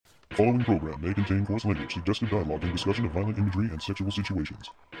following program may contain coarse language, suggestive dialogue, and discussion of violent imagery and sexual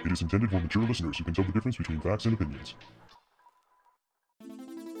situations. It is intended for mature listeners who can tell the difference between facts and opinions.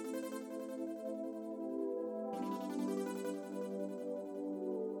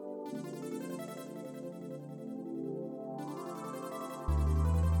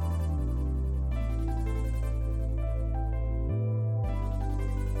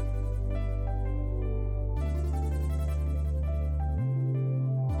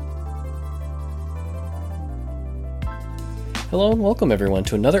 Hello and welcome everyone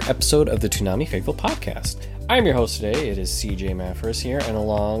to another episode of the Toonami Faithful Podcast. I'm your host today. It is CJ Maffris here, and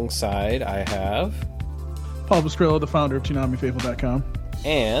alongside I have Paul Boscrillo, the founder of ToonamiFaithful.com.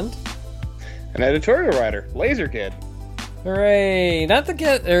 and an editorial writer, Laser Kid. hooray! Not the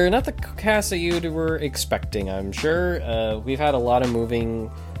cast that you were expecting. I'm sure we've had a lot of moving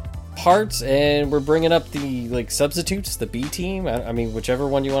parts, and we're bringing up the substitutes, the B team. I mean, whichever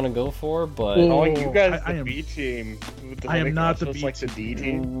one you want to go for, but You guys, I the am- B team. I am not the B like the D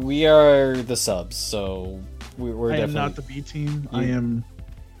team. we are the subs, so we're I am definitely not the B team. I am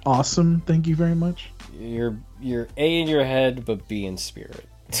awesome. Thank you very much. you're A in your head, but B in spirit.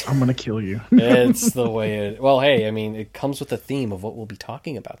 I'm gonna kill you. It's the way it. Well, hey, I mean, it comes with the theme of what we'll be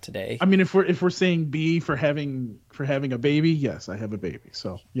talking about today. I mean, if we're saying B for having a baby, yes, I have a baby.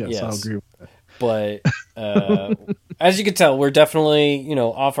 So yes. I'll agree with that. But as you can tell, we're definitely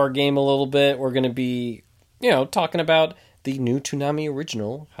off our game a little bit. We're going to be talking about the new Toonami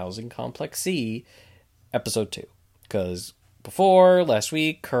original Housing Complex C, episode 2, because before last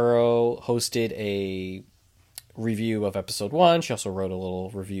week, Kuro hosted a review of episode 1. She also wrote a little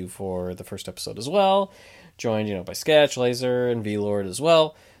review for the first episode as well, joined by Sketch, Laser, and V-Lord as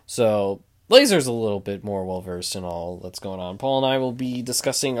well. So Laser's a little bit more well-versed in all that's going on. Paul and I will be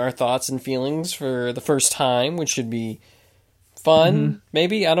discussing our thoughts and feelings for the first time, which should be fun.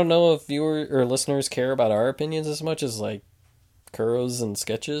 Maybe. I don't know if viewers or listeners care about our opinions as much as Kuro's and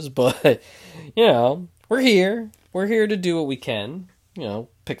Sketch's, but we're here. We're here to do what we can,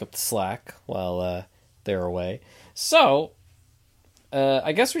 pick up the slack while they're away. So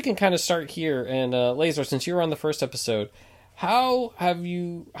I guess we can kind of start here. And Laser, since you were on the first episode, how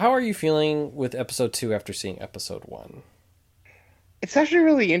are you feeling with episode 2 after seeing episode 1? It's actually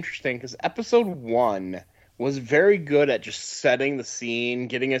really interesting because episode 1 was very good at just setting the scene,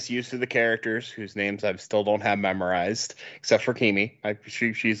 getting us used to the characters whose names I still don't have memorized, except for Kimi.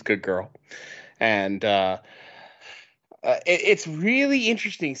 She's a good girl. And it's really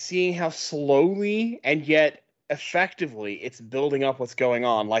interesting seeing how slowly and yet effectively it's building up what's going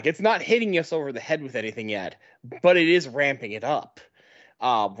on. It's not hitting us over the head with anything yet, but it is ramping it up.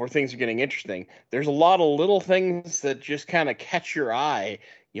 Where things are getting interesting. There's a lot of little things that just kind of catch your eye.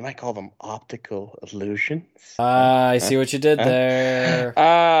 You might call them optical illusions. I see what you did there.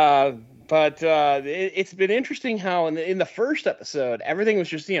 But it's been interesting how in the first episode, everything was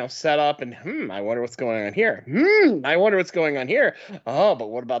just, set up and, I wonder what's going on here. I wonder what's going on here. Oh, but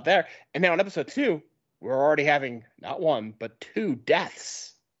what about there? And now in episode 2, we're already having not one, but 2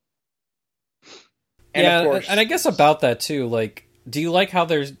 deaths. And of course, and I guess about that too, do you like how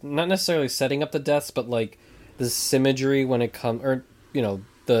there's not necessarily setting up the deaths, but the symmetry when it comes, or,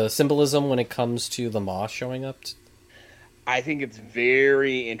 the symbolism when it comes to the moss showing up? I think it's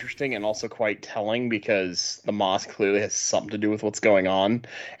very interesting and also quite telling because the moss clearly has something to do with what's going on,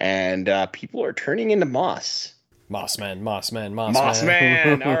 and people are turning into moss. Mossman.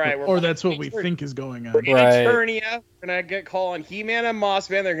 Mossman. All right. Or that's what we think is going on. We're in Right. Eternia. We're going to get call on He-Man and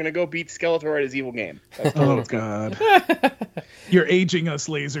Mossman. They're going to go beat Skeletor at his evil game. That's totally Oh what's going God, you're aging us,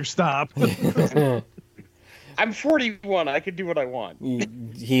 Laser. Stop. on. I'm 41. I can do what I want.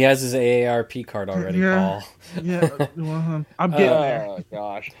 He has his AARP card already, Yeah. Paul. Yeah, well, I'm getting there. Oh,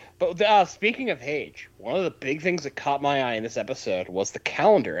 gosh. But speaking of age, one of the big things that caught my eye in this episode was the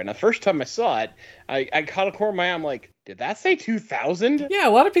calendar. And the first time I saw it, I caught a corner of my eye. I'm like, did that say 2000? Yeah, a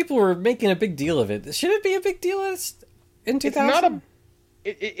lot of people were making a big deal of it. Should it be a big deal in 2000?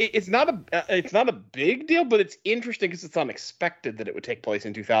 It's not a big deal, but it's interesting because it's unexpected that it would take place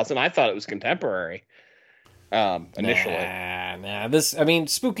in 2000. I thought it was contemporary. Initially. Nah.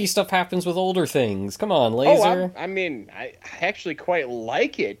 Spooky stuff happens with older things. Come on, Laser. I actually quite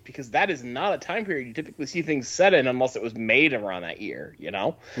like it because that is not a time period you typically see things set in unless it was made around that year,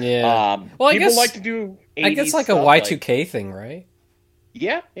 Yeah. Well, I guess like to do 80s I guess a stuff, Y2K thing, right?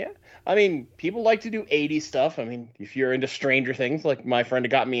 Yeah. People like to do 80s stuff. If you're into Stranger Things, like my friend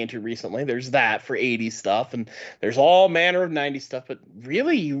got me into recently, there's that for 80s stuff, and there's all manner of 90s stuff, but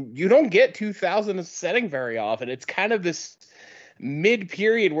really, you don't get 2000 as a setting very often. It's kind of this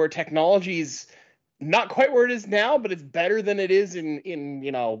mid-period where technology's not quite where it is now, but it's better than it is in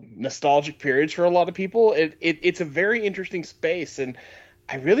nostalgic periods for a lot of people. It's a very interesting space, and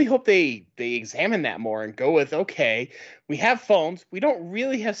I really hope they examine that more and go with, okay, we have phones. We don't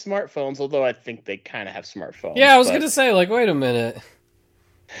really have smartphones, although I think they kind of have smartphones. Yeah, I was going to say, like, wait a minute.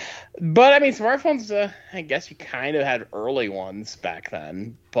 But, I mean, smartphones, I guess you kind of had early ones back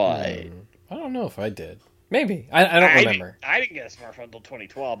then, but... I don't know if I did. Maybe. I don't remember. I didn't get a smartphone until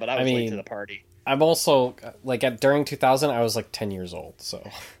 2012, but I was late to the party. I'm also, like, during 2000, I was, like, 10 years old, so...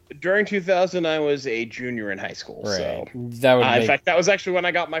 During 2000, I was a junior in high school, right. So... That would In fact, that was actually when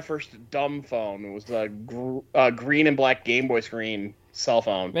I got my first dumb phone. It was a green and black Game Boy screen cell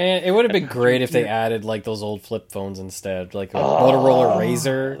phone. Man, it would have been great if they added, like, those old flip phones instead. Like a Motorola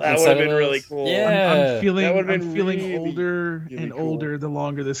Razr. That would have been really cool. Yeah. I'm feeling really, older really and cool. older the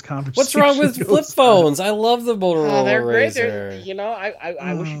longer this conversation What's wrong with goes flip on. phones? I love the Motorola They're great. Razr.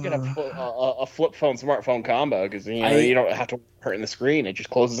 I wish you could have a flip phone smartphone combo, because you don't have to hurt in the screen. It just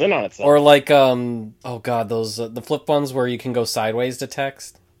closes in on itself. Or like, oh god, those the flip ones where you can go sideways to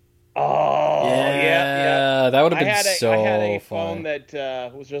text. Oh, yeah. That would have been I had a fun. phone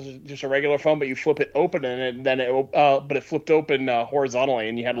that was just a regular phone, but you flip it open, and then it flipped open horizontally,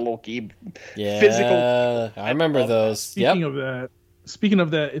 and you had a little key. Yeah, physical. I remember those. Speaking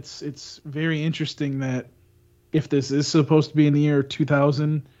of that, it's very interesting that if this is supposed to be in the year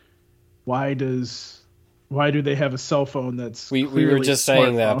 2000, why do they have a cell phone that's we were just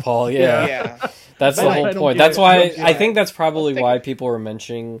saying that, smartphone? Paul. Yeah. That's the whole point. That's why I think that's probably why people were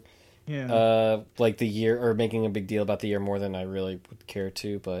mentioning like the year, or making a big deal about the year more than I really would care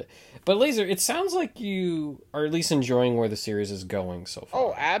to. But Laser, it sounds like you are at least enjoying where the series is going so far.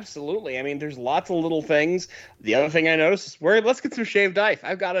 Oh, absolutely. I mean, there's lots of little things. The other thing I noticed is let's get some shaved ice.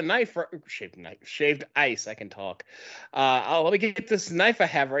 I've got a shaved ice. I can talk. Let me get this knife I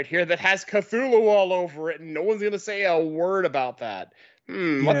have right here that has Cthulhu all over it, and no one's gonna say a word about that.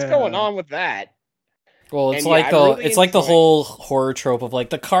 What's going on with that? Well, it's like the whole horror trope of like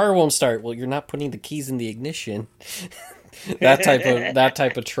the car won't start. Well, you're not putting the keys in the ignition. that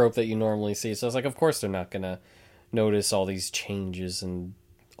type of trope that you normally see. So it's like, of course they're not gonna notice all these changes and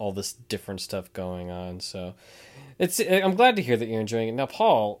all this different stuff going on. So I'm glad to hear that you're enjoying it. Now,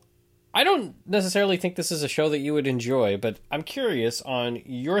 Paul, I don't necessarily think this is a show that you would enjoy, but I'm curious on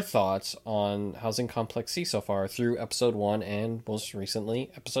your thoughts on Housing Complex C so far through episode 1 and most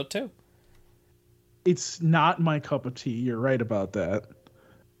recently episode 2. It's not my cup of tea. You're right about that.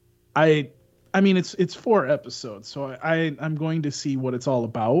 I mean, it's 4 episodes, so I'm going to see what it's all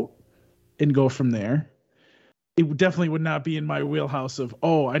about and go from there. It definitely would not be in my wheelhouse of,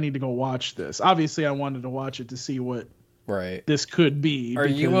 I need to go watch this. Obviously, I wanted to watch it to see what this could be. Are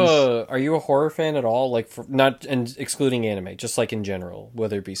you a horror fan at all? Like, not and excluding anime, just like in general,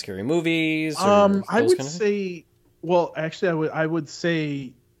 whether it be scary movies. Or I would say, well, actually, I would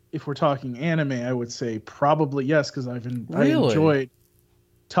say, if we're talking anime, I would say probably yes, because I enjoyed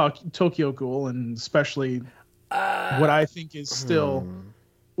Tokyo Ghoul, and especially what I think is still.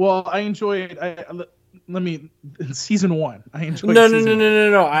 Well, I enjoyed. Season 1. I enjoyed.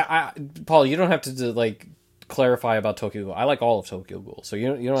 No. I Paul, you don't have to like clarify about Tokyo Ghoul. I like all of Tokyo Ghoul, so you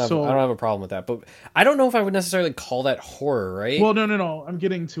don't have. I don't have a problem with that. But I don't know if I would necessarily call that horror, right? Well, no. I'm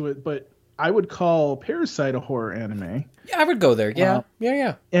getting to it, but I would call Parasite a horror anime. Yeah, I would go there.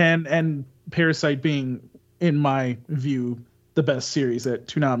 Yeah. And Parasite being, in my view, the best series that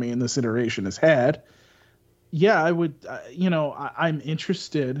Toonami in this iteration has had. Yeah, I would. I'm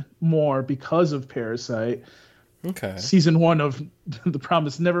interested more because of Parasite. Okay. Season 1 of The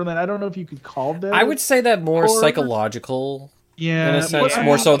Promised Neverland. I don't know if you could call that. I would say that more horror. Psychological. Yeah, in a sense,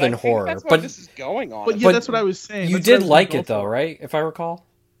 more so than horror. That's but this is going on. But yeah, that's what I was saying. You did like it though, right? If I recall.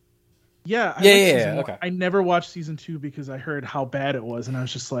 Yeah. Okay. I never watched season 2 because I heard how bad it was, and I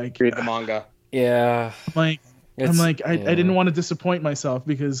was just like, read the manga. Yeah. I didn't want to disappoint myself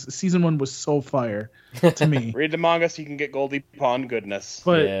because season 1 was so fire to me. Read the manga so you can get Goldie Pond goodness.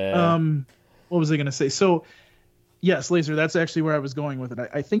 But what was I going to say? So, yes, Laser, that's actually where I was going with it.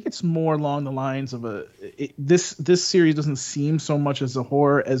 I think it's more along the lines of this series doesn't seem so much as a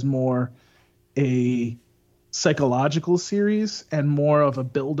horror as more a psychological series and more of a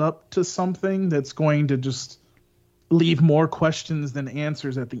build up to something that's going to just leave more questions than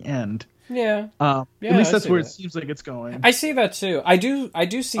answers at the end. Yeah. At least that's where it seems like it's going. I see that too. I do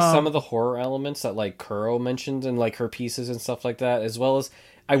see some of the horror elements that like Kuro mentioned in like her pieces and stuff like that, as well as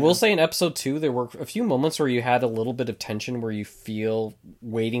I will say in episode 2 there were a few moments where you had a little bit of tension where you feel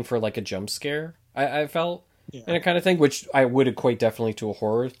waiting for like a jump scare. I felt. Yeah. And a kind of thing, which I would equate definitely to a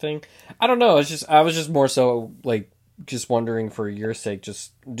horror thing. I don't know. I was just more so like just wondering for your sake,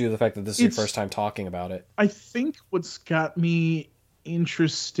 just due to the fact that this is your first time talking about it. I think what's got me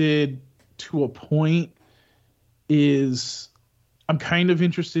interested to a point is I'm kind of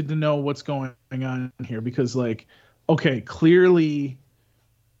interested to know what's going on here, because like, okay, clearly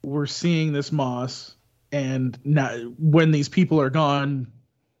we're seeing this moss, and now when these people are gone,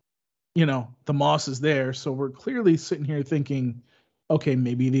 you know, the moss is there. So we're clearly sitting here thinking, okay,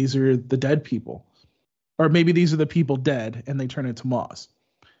 maybe these are the dead people, or maybe these are the people dead and they turn into moss.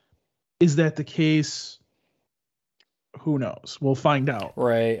 Is that the case? Who knows? We'll find out.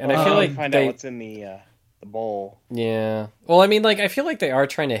 Right. And I feel like find out what's in the bowl. Yeah. Well, I mean, like, I feel like they are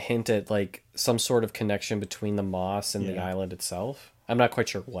trying to hint at like some sort of connection between the moss and the island itself. I'm not quite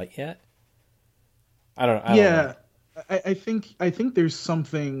sure what yet. I don't know. I think there's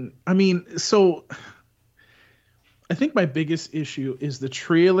something. I mean, so I think my biggest issue is the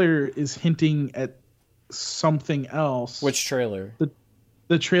trailer is hinting at something else. Which trailer?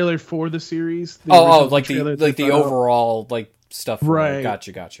 The trailer for the series. Like the overall like stuff. Right.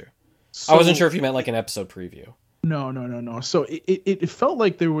 Gotcha. So, I wasn't sure if you meant like an episode preview. No. So it felt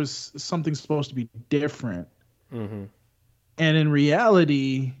like there was something supposed to be different. Mm-hmm. And in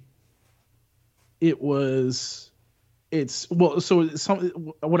reality, what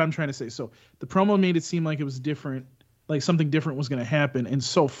I'm trying to say. So the promo made it seem like it was different, like something different was going to happen. And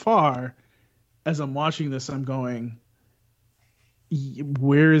so far, as I'm watching this, I'm going,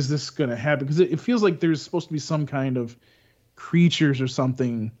 where is this going to happen? Because it feels like there's supposed to be some kind of creatures or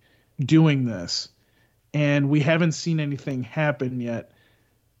something doing this, and we haven't seen anything happen yet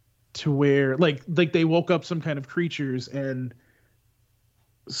to where like they woke up some kind of creatures and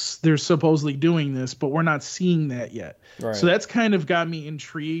they're supposedly doing this, but we're not seeing that yet. Right. So that's kind of got me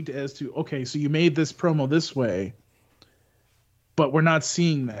intrigued as to, okay, so you made this promo this way, but we're not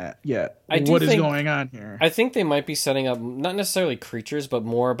seeing that yet. What is going on here? I think they might be setting up not necessarily creatures, but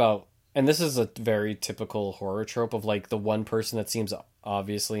more about, and this is a very typical horror trope of like the one person that seems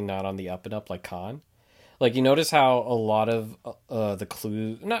obviously not on the up and up, like Khan. Like, you notice how a lot of the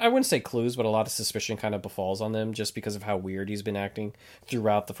clues, I wouldn't say clues, but a lot of suspicion kind of befalls on them just because of how weird he's been acting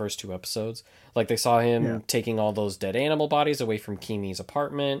throughout the first 2 episodes. Like, they saw him taking all those dead animal bodies away from Kimi's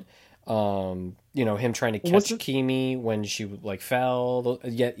apartment. You know, him trying to catch Kimi when she like fell.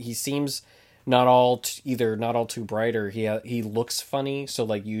 Yet he seems not all too bright, or he looks funny. So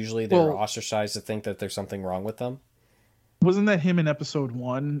like usually they're ostracized to think that there's something wrong with them. Wasn't that him in episode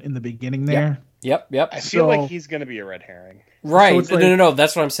 1 in the beginning there? Yep. I feel like he's going to be a red herring. Right. So no.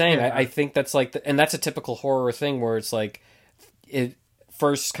 That's what I'm saying. Yeah. I think that's like, and that's a typical horror thing where it's like, it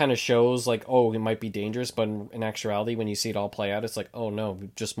first kind of shows like, oh, it might be dangerous, but in actuality, when you see it all play out, it's like, oh no,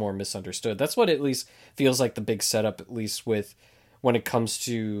 just more misunderstood. That's what at least feels like the big setup, at least with when it comes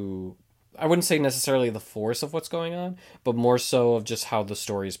to, I wouldn't say necessarily the force of what's going on, but more so of just how the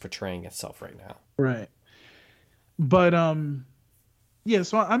story is portraying itself right now. Right. But yeah,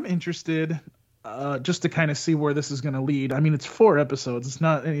 so I'm interested just to kind of see where this is going to lead. I mean, it's 4 episodes. It's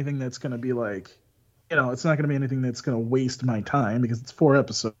not anything that's going to be like, you know, it's not going to be anything that's going to waste my time because it's 4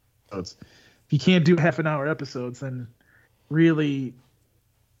 episodes. If you can't do half-an-hour episodes, then really,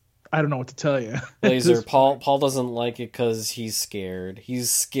 I don't know what to tell you. Laser, Paul doesn't like it because he's scared.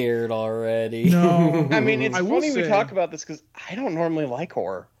 He's scared already. No, I mean, it's funny we talk about this because I don't normally like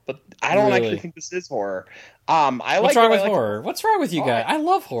horror. But I don't actually think this is horror. What's wrong with horror? What's wrong with you guys? I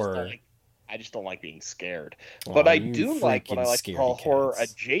love horror. I just don't like being scared. But I do like what I like to call horror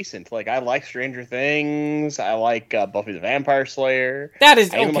adjacent. Like, I like Stranger Things. I like Buffy the Vampire Slayer. That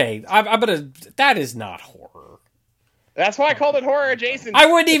is okay. That is not horror. That's why I called it horror adjacent.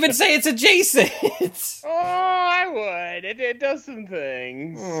 I wouldn't even say it's adjacent. Oh, I would. It does some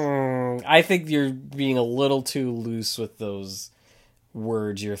things. I think you're being a little too loose with those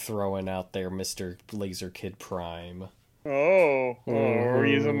words you're throwing out there, Mr. Laser Kid Prime. We're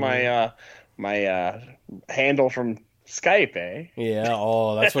using my handle from Skype, eh?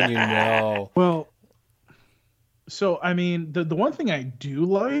 Yeah, that's when you know. Well, so I mean, the one thing I do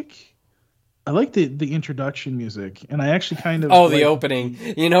like, I like the introduction music, and I actually kind of the opening.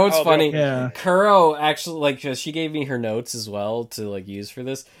 You know what's funny? Yeah. Kuro actually, like, she gave me her notes as well to like use for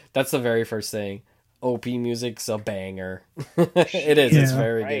this. That's the very first thing. OP music's a banger. It is. It's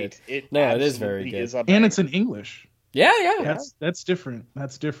very good. It is very good. And it's in English. Yeah. That's different.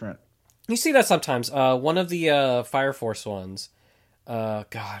 You see that sometimes. One of the Fire Force ones.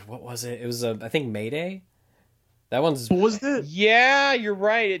 God, what was it? It was I think Mayday. That one's. What was it? Yeah, you're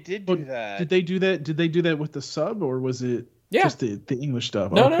right. It did do that. Did they do that? Did they do that with the sub, or was it just the English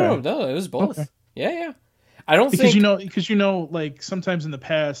stuff? No. It was both. Okay. Yeah. I don't because think like sometimes in the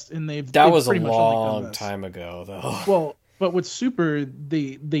past, and they've that they've was a pretty much only done long this. time ago, though. Well, but with Super,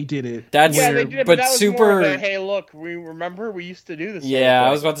 they did it. That's- Yeah, where- they did it, but but that was Super- more of a, hey, look, we remember we used to do this. Yeah,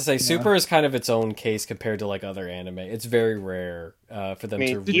 I was about to say Super is kind of its own case compared to like other anime. It's very rare for them I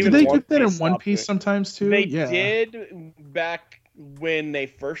mean, to. Did even they One get that in Piece One stopped Piece it. sometimes too? They Yeah. did back when they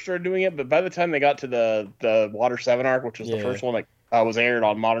first started doing it, but by the time they got to the Water 7 arc, which was the Yeah. first one that was aired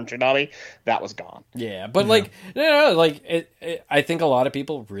on Modern Toonami, that was gone. Yeah, but like no, like it, I think a lot of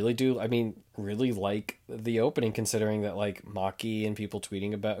people really do. I mean, really like the opening, considering that like Maki and people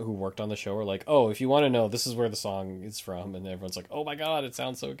tweeting about who worked on the show are like, oh, if you want to know, this is where the song is from, and everyone's like, oh my god, it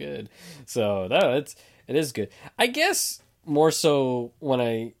sounds so good. So no, it is good. I guess more so when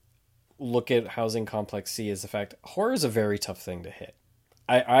I look at Housing Complex C is the fact horror is a very tough thing to hit.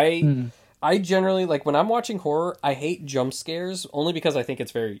 I generally, like, when I'm watching horror, I hate jump scares only because I think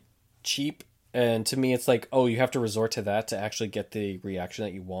it's very cheap. And to me, it's like, oh, you have to resort to that to actually get the reaction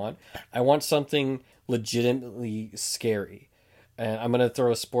that you want. I want something legitimately scary. And I'm going to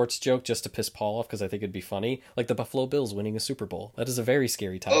throw a sports joke just to piss Paul off because I think it'd be funny. Like the Buffalo Bills winning a Super Bowl. That is a very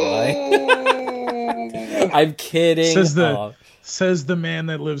scary timeline. I'm kidding. Says the man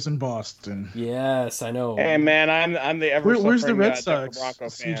that lives in Boston. Yes, I know. Hey man, I'm the ever Where's the suffering, Red Denver Sox, Bronco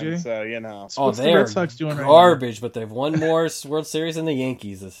fan, CJ? so you know. Oh, What's the they're Red Sox doing right now? garbage, but they've won more World Series than the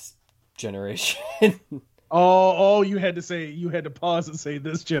Yankees this generation. Oh, you had to pause and say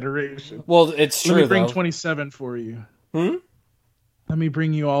this generation. Well, it's true. Let me bring though. 27 for you. Hmm? Let me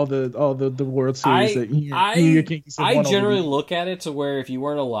bring you all the World Series that you I Yankees have won generally over the- look at it to where if you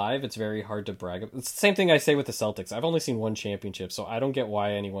weren't alive, it's very hard to brag. It's the same thing I say with the Celtics. I've only seen one championship, so I don't get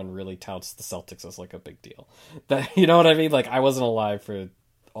why anyone really touts the Celtics as like a big deal. That, you know what I mean? Like I wasn't alive for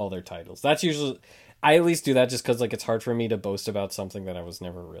all their titles. That's usually I at least do that just because like it's hard for me to boast about something that I was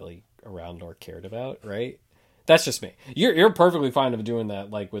never really around or cared about. Right? That's just me. You're perfectly fine of doing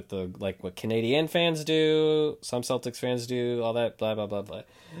that, like with the like what Canadian fans do, some Celtics fans do, all that blah blah blah blah.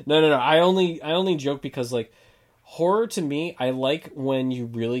 No. I only joke because like horror to me, I like when you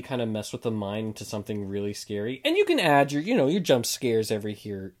really kind of mess with the mind into something really scary, and you can add your jump scares every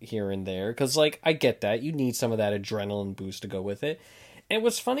here and there because like I get that you need some of that adrenaline boost to go with it. And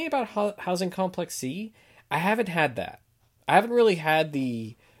what's funny about Housing Complex C, I haven't had that. I haven't really had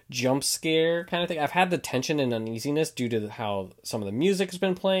the jump scare kind of thing. I've had the tension and uneasiness due to how some of the music has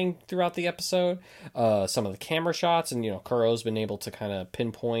been playing throughout the episode, some of the camera shots, and Kuro's been able to kind of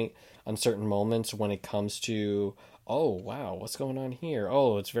pinpoint on certain moments when it comes to, oh wow, what's going on here?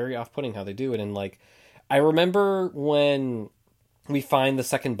 Oh, it's very off-putting how they do it. And like I remember when we find the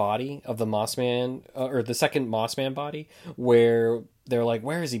second body of the Mossman, or the second Mossman body, where they're like,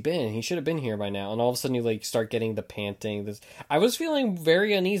 where has he been? He should have been here by now. And all of a sudden you like start getting the panting. I was feeling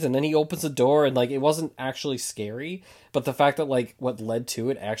very uneasy. And then he opens the door and like, it wasn't actually scary, but the fact that like what led to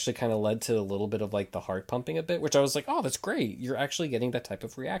it actually kind of led to a little bit of like the heart pumping a bit, which I was like, oh, that's great. You're actually getting that type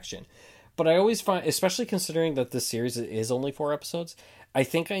of reaction. But I always find, especially considering that this series is only 4 episodes, I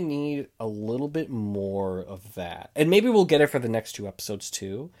think I need a little bit more of that. And maybe we'll get it for the next 2 episodes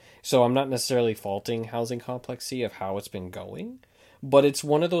too. So I'm not necessarily faulting Housing Complex C of how it's been going. But it's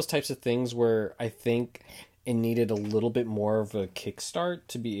one of those types of things where I think it needed a little bit more of a kickstart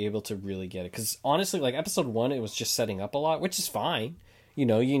to be able to really get it. Because honestly, like episode 1, it was just setting up a lot, which is fine. You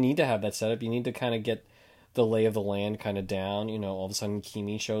need to have that setup. You need to kind of get the lay of the land kind of down. All of a sudden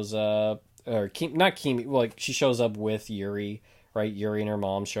Kimi shows up. Or not Kimi, like she shows up with Yuri, right? Yuri and her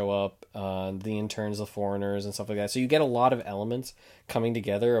mom show up. The interns, the foreigners, and stuff like that. So you get a lot of elements coming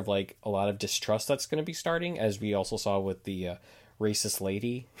together of like a lot of distrust that's going to be starting, as we also saw with the racist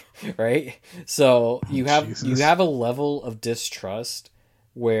lady, right? So you have a level of distrust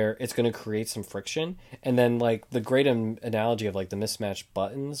where it's going to create some friction, and then like the great analogy of like the mismatched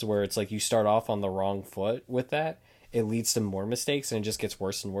buttons, where it's like you start off on the wrong foot with that, it leads to more mistakes and it just gets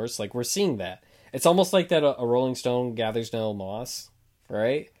worse and worse. Like we're seeing that. It's almost like that a Rolling Stone gathers no moss,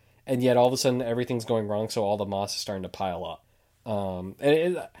 right? And yet all of a sudden everything's going wrong, so all the moss is starting to pile up.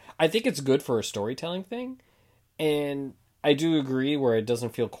 I think it's good for a storytelling thing, and I do agree where it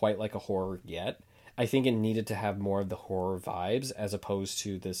doesn't feel quite like a horror yet. I think it needed to have more of the horror vibes as opposed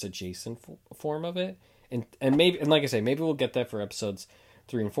to this adjacent form of it. And maybe, and like I say, maybe we'll get that for episodes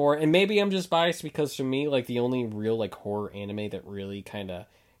 3 and 4. And maybe I'm just biased because for me, like the only real like horror anime that really kind of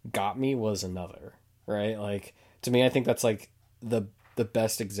got me was Another, right? Like to me, I think that's like the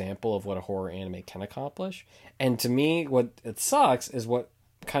best example of what a horror anime can accomplish. And to me, what it sucks is what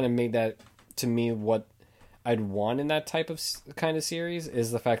kind of made that to me what I'd want in that type of kind of series is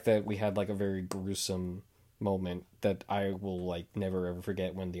the fact that we had like a very gruesome moment that I will like never ever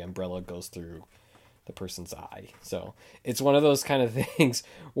forget when the umbrella goes through the person's eye. So it's one of those kind of things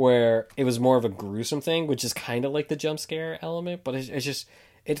where it was more of a gruesome thing, which is kind of like the jump scare element, but it's just,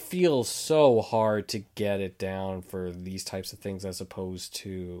 it feels so hard to get it down for these types of things as opposed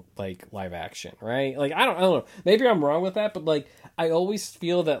to like live action, right? Like I don't know, maybe I'm wrong with that, but like I always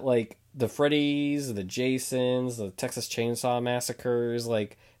feel that like the Freddy's, the Jasons, the Texas Chainsaw Massacres,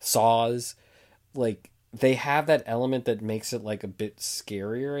 like Saws, like they have that element that makes it like a bit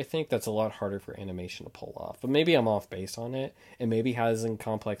scarier. I think that's a lot harder for animation to pull off, but maybe I'm off base on it, and maybe Housing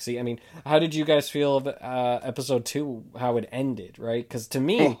Complex C. I mean, how did you guys feel of episode 2, how it ended, right? Because to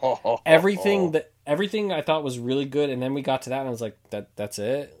me, everything I thought was really good, and then we got to that and I was like, that's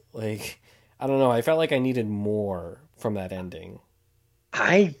it. Like I don't know, I felt like I needed more from that ending.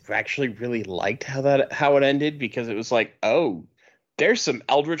 I actually really liked how it ended, because it was like, oh, there's some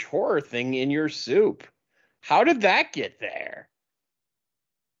eldritch horror thing in your soup. How did that get there?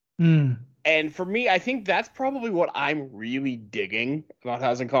 And for me, I think that's probably what I'm really digging about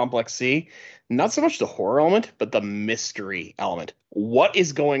Housing Complex C. Not so much the horror element, but the mystery element. What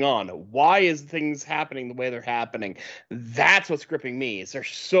is going on? Why is things happening the way they're happening? That's what's gripping me. Is there's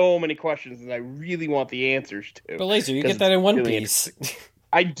so many questions that I really want the answers to. But Laser, you get that in One Piece.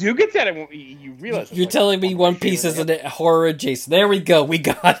 I do get that. You realize you're like, telling me One Piece is a horror adjacent. There we go. We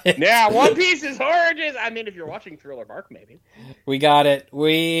got it. Yeah, One Piece is horror adjacent. I mean, if you're watching Thriller Bark, maybe. We got it.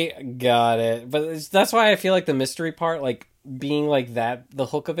 But that's why I feel like the mystery part, like being like that, the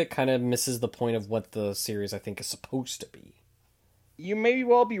hook of it kind of misses the point of what the series I think is supposed to be. You may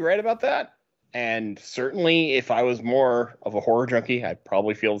well be right about that. And certainly, if I was more of a horror junkie, I'd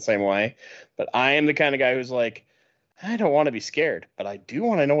probably feel the same way. But I am the kind of guy who's like, I don't want to be scared, but I do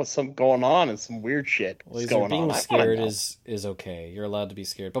want to know what's going on and some weird shit is going on. Being scared is okay. You're allowed to be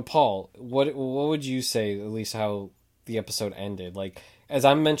scared. But Paul, what would you say, at least how the episode ended? Like, as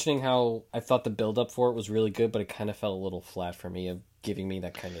I'm mentioning how I thought the build up for it was really good, but it kind of fell a little flat for me of giving me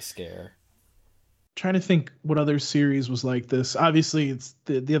that kind of scare. Trying to think what other series was like this. Obviously, it's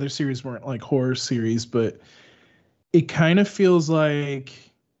the other series weren't like horror series, but it kind of feels like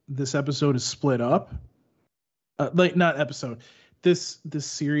this episode is split up. This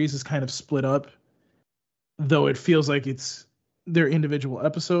series is kind of split up, though it feels like it's their individual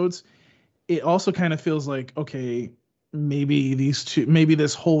episodes. It also kind of feels like, okay, maybe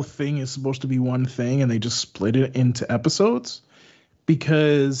this whole thing is supposed to be one thing and they just split it into episodes,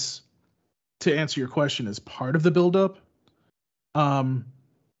 because to answer your question, is part of the buildup.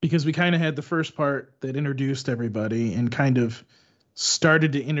 Because we kind of had the first part that introduced everybody and kind of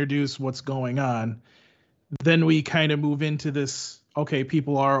started to introduce what's going on. Then we kind of move into this, okay,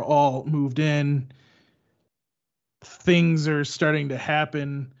 people are all moved in. Things are starting to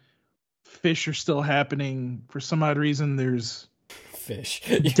happen. Fish are still happening. For some odd reason, there's fish.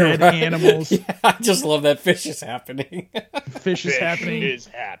 Dead animals. Yeah, I just love that fish is happening. Fish is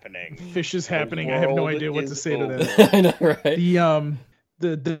happening. Fish is happening. I have no idea what to say to that. I know, right?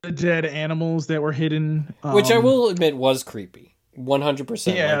 The dead animals that were hidden. Which I will admit was creepy.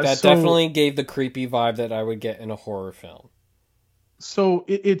 100%. Yeah, like that definitely gave the creepy vibe that I would get in a horror film. So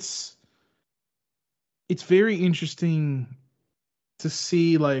it's very interesting to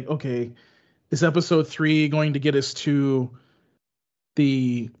see, like, okay, is episode 3 going to get us to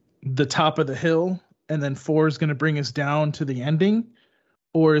the top of the hill, and then 4 is going to bring us down to the ending?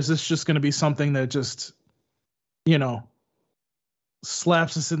 Or is this just going to be something that just,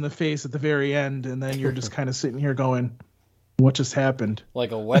 slaps us in the face at the very end, and then you're just kind of sitting here going, what just happened?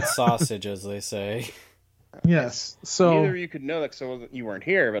 Like a wet sausage, as they say. Yes. So neither of you could know that because you weren't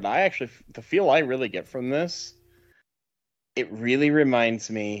here, but the feel I really get from this, it really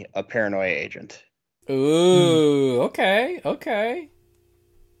reminds me of Paranoia Agent. Ooh, okay.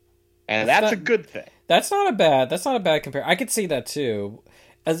 And that's a good thing. That's not a bad comparison. I could see that too.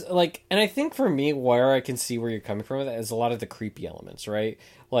 And I think for me, where I can see where you're coming from is a lot of the creepy elements, right?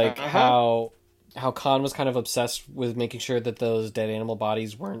 Like how Khan was kind of obsessed with making sure that those dead animal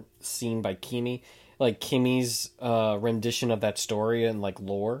bodies weren't seen by Kimi. Like Kimi's rendition of that story and like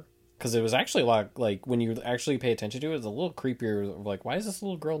lore. Because it was actually a lot, like when you actually pay attention to it, it's a little creepier. Like, why is this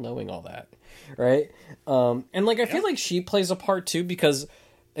little girl knowing all that? Right? And like, I feel like she plays a part too, because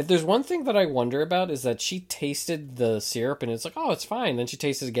if there's one thing that I wonder about is that she tasted the syrup and it's like, oh, it's fine. Then she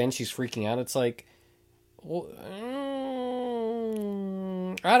tastes it again. She's freaking out. It's like, well,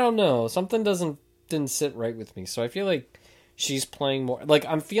 I don't know. Something didn't sit right with me. So I feel like she's playing more. Like,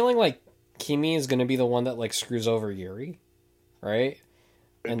 I'm feeling like Kimi is going to be the one that like screws over Yuri, right?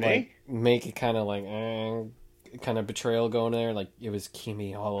 And like make it kind of like kind of betrayal going there. Like, it was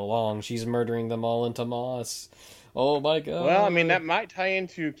Kimi all along. She's murdering them all into moss. Oh my god. Well, I mean, that might tie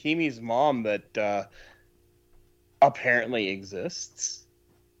into Kimi's mom that apparently exists.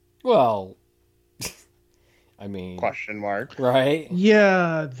 Well, I mean, Question mark. right?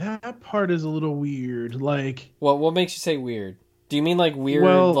 Yeah, that part is a little weird. Like, What makes you say weird? Do you mean like weird,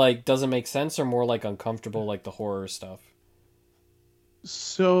 Well- like doesn't make sense, or more like uncomfortable, like the horror stuff?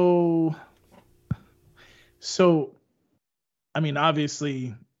 so, so, I mean,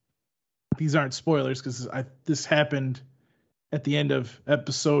 obviously, these aren't spoilers because this happened at the end of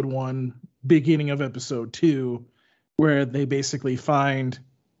episode 1, beginning of episode 2, where they basically find,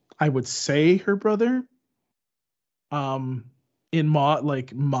 I would say, her brother, in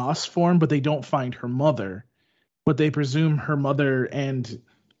moss form, but they don't find her mother. But they presume her mother and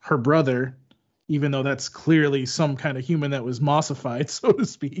her brother, even though that's clearly some kind of human that was mossified, so to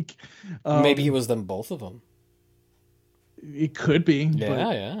speak. Maybe it was them, both of them. It could be. Yeah,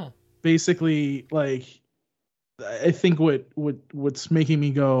 but yeah. basically, like, I think what's making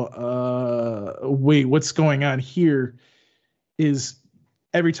me go, wait, what's going on here is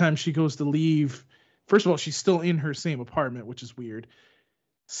every time she goes to leave, first of all, she's still in her same apartment, which is weird.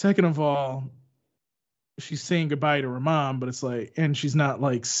 Second of all, she's saying goodbye to her mom, but it's like, and she's not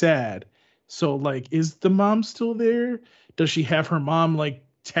like sad. So like, is the mom still there? Does she have her mom like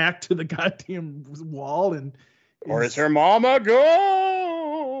tacked to the goddamn wall? And Or is her mom a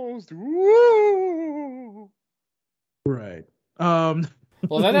ghost? Woo! right?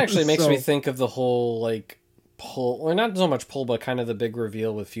 Well, that actually makes So- me think of the whole like pull, or not so much pull, but kind of the big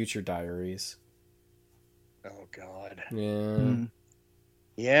reveal with Future Diaries. Oh god. Yeah, Mm.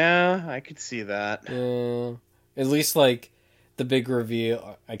 Yeah, I could see that. yeah. At least like the big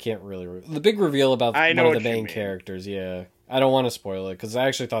reveal. I can't really. The big reveal about I one know of the what you main mean. characters. Yeah, I don't want to spoil it because I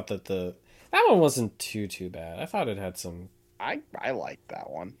actually thought that that one wasn't too bad. I thought it had some. I liked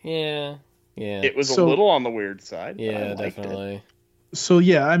that one. Yeah, yeah, It was So- a little on the weird side. But I yeah, liked it. definitely. So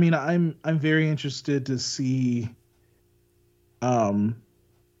yeah, I mean, I'm very interested to see. I'm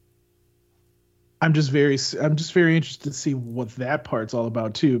just very interested to see what that part's all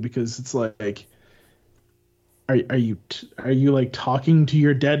about too, because it's like, are you like talking to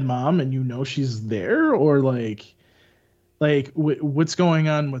your dead mom and you know she's there, or like what's going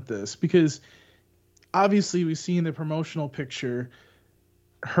on with this? Because obviously we see in the promotional picture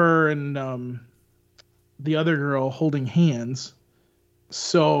her and the other girl holding hands,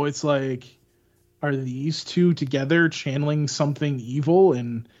 so it's like, are these two together channeling something evil,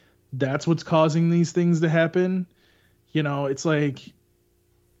 and that's what's causing these things to happen? You know, it's like,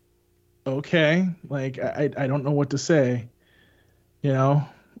 okay, like I don't know what to say. You know,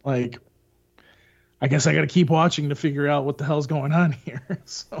 like, I guess I got to keep watching to figure out what the hell's going on here.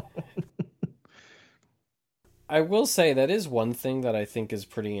 So I will say that is one thing that I think is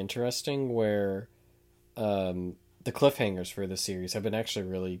pretty interesting, where the cliffhangers for the series have been actually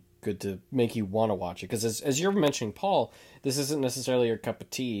really good to make you want to watch it. Because as you're mentioning, Paul, this isn't necessarily your cup of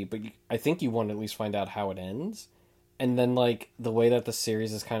tea, but I think you want to at least find out how it ends. And then, like, the way that the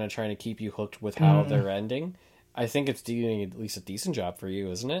series is kind of trying to keep you hooked with how they're ending, I think it's doing at least a decent job for you,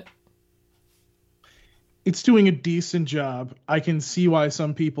 isn't it? it's doing a decent job. I can see why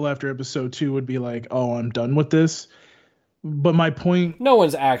some people after episode 2 would be like, "Oh, I'm done with this." But my point, No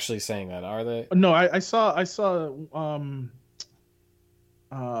one's actually saying that, are they? no, I saw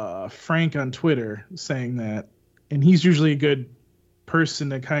Frank on Twitter saying that, and he's usually a good person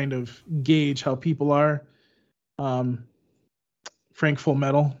to kind of gauge how people are. Frank Full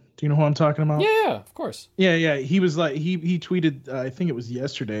Metal. Do you know who I'm talking about? Yeah, of course. Yeah. He was like, he tweeted, I think it was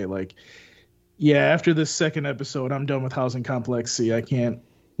yesterday, like, yeah, after this second episode, I'm done with Housing Complex C. I can't,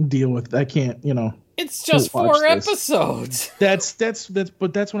 you know. It's just Watch 4 this. episodes.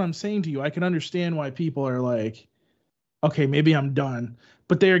 But that's what I'm saying to you. I can understand why people are like, okay, maybe I'm done.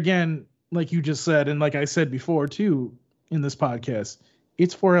 But there again, like you just said, and like I said before too in this podcast,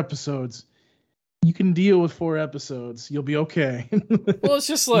 it's 4 episodes. You can deal with 4 episodes. You'll be okay. Well, it's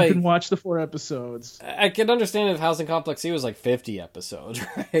just you like, can watch the 4 episodes. I can understand if Housing Complex C was like 50 episodes,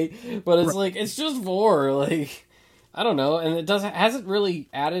 right? But it's like, it's just 4, like, I don't know, and it hasn't really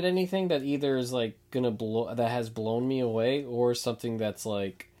added anything that either is like gonna that has blown me away, or something that's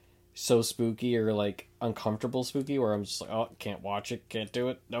like so spooky or like uncomfortable spooky where I'm just like, oh, can't watch it, can't do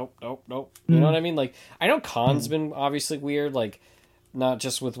it, nope. You know what I mean? Like, I know Khan's been obviously weird, like, not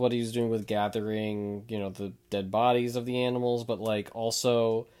just with what he's doing with gathering, you know, the dead bodies of the animals, but like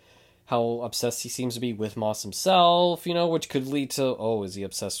also how obsessed he seems to be with Moss himself, you know, which could lead to, oh, is he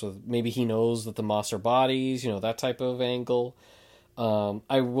obsessed with, maybe he knows that the Moss are bodies, you know, that type of angle.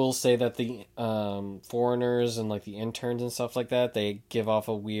 I will say that the foreigners and like the interns and stuff like that, they give off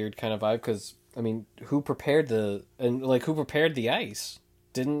a weird kind of vibe, because I mean, who prepared the ice?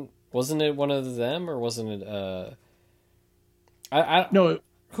 Wasn't it one of them, or wasn't it? No,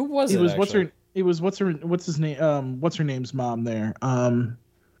 who was it it? was Actually? what's his name? What's her name's mom there?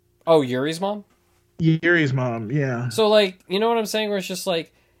 Oh, Yuri's mom. Yuri's mom. Yeah. So, like, you know what I'm saying? Where it's just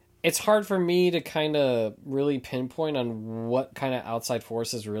like, it's hard for me to kind of really pinpoint on what kind of outside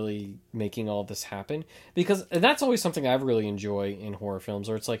force is really making all this happen, because and that's always something I really enjoy in horror films,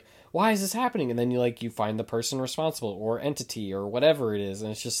 where it's like, why is this happening? And then you find the person responsible or entity or whatever it is, and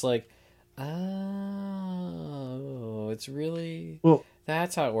it's just like, oh, it's really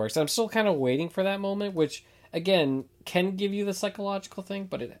that's how it works. I'm still kind of waiting for that moment, which again can give you the psychological thing,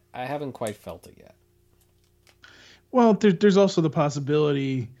 but I haven't quite felt it yet. Well, there's also the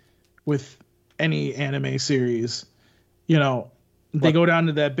possibility with any anime series, they go down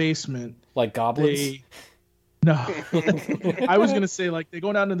to that basement. Like goblins? No. I was going to say, like, they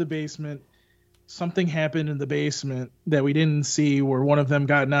go down to the basement. Something happened in the basement that we didn't see, where one of them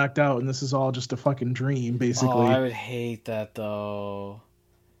got knocked out, and this is all just a fucking dream, basically. Oh, I would hate that, though.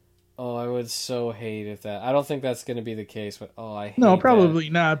 Oh, I would so hate if that. I don't think that's going to be the case, but I hate No,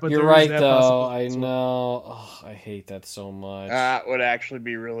 probably not, but you're right, though. I know. Oh, I hate that so much. That would actually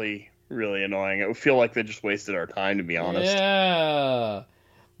be really, really annoying. It would feel like they just wasted our time, to be honest. Yeah.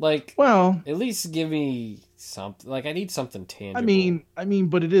 Like, well, at least give me something. Like, I need something tangible. I mean,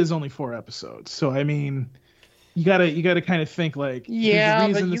 but it is only 4 episodes, so I mean, you gotta kind of think like, yeah,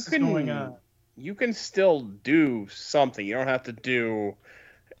 there's a reason but this is going on. You can still do something. You don't have to do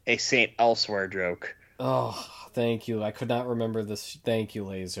a Saint Elsewhere joke. Oh, thank you. I could not remember this. Thank you,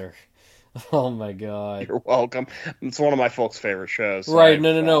 Laser. Oh my god. You're welcome. It's one of my folks' favorite shows. So right,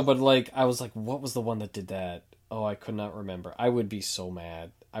 no, but like, I was like, what was the one that did that? Oh, I could not remember. I would be so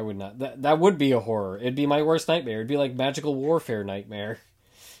mad. I would not. That would be a horror. It'd be my worst nightmare. It'd be like Magical Warfare nightmare.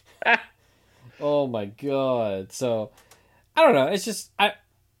 Oh my god. So, I don't know. It's just,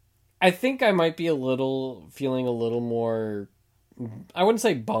 I think I might be feeling a little more, I wouldn't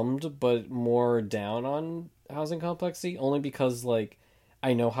say bummed, but more down on Housing Complex C, only because, like,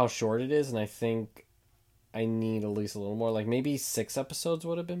 I know how short it is, and I think I need at least a little more. Like, maybe 6 episodes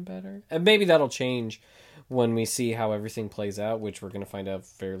would have been better. And maybe that'll change when we see how everything plays out, which we're going to find out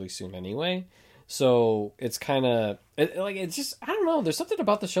fairly soon anyway. So, it's kind of, it's just, I don't know. There's something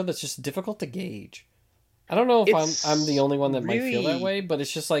about the show that's just difficult to gauge. I don't know if I'm the only one that might feel that way, but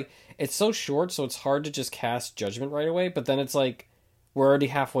it's just like, it's so short, so it's hard to just cast judgment right away. But then it's like, we're already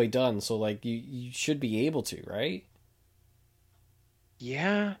halfway done, so like you should be able to, right?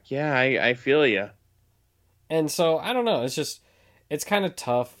 Yeah, I feel you. And so I don't know. It's kind of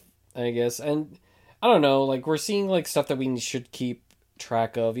tough, I guess. And I don't know. Like, we're seeing like stuff that we should keep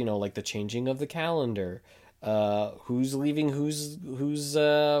track of. Like the changing of the calendar. Who's leaving, who's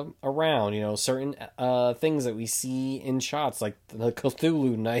around, certain things that we see in shots, like the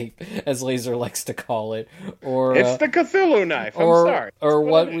Cthulhu knife, as Laser likes to call it, or it's the Cthulhu knife. I'm sorry. Or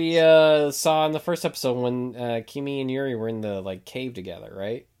what we saw in the first episode when Kimi and Yuri were in the like cave together,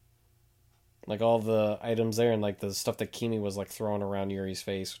 right? Like all the items there, and like the stuff that Kimi was like throwing around Yuri's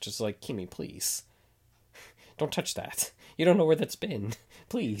face, which is like, Kimi, please, don't touch that. You don't know where that's been.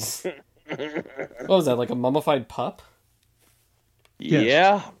 Please. What was that, like a mummified pup?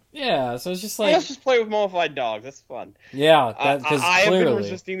 Yeah. Yeah, so it's just like, let's just play with mummified dogs. That's fun. Yeah, I have been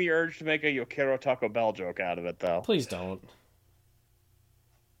resisting the urge to make a Yokero Taco Bell joke out of it, though. Please don't.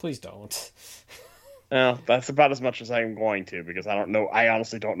 Please don't. No, that's about as much as I'm going to, because I don't know. I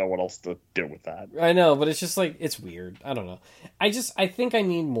honestly don't know what else to do with that. I know, but it's just like, it's weird. I don't know. I think I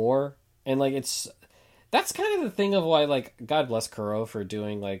need more, and like that's kind of the thing of why, like, God bless Kuro for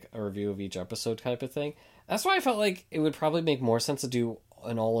doing, like, a review of each episode type of thing. That's why I felt like it would probably make more sense to do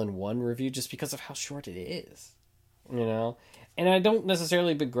an all-in-one review, just because of how short it is. And I don't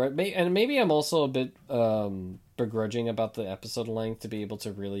necessarily begrudge, and maybe I'm also a bit begrudging about the episode length to be able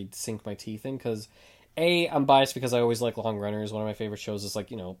to really sink my teeth in, because, I'm biased because I always like long runners. One of my favorite shows is,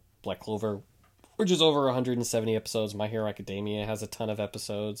 like, Black Clover, which is over 170 episodes. My Hero Academia has a ton of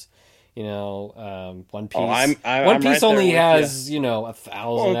episodes. One Piece. One Piece only has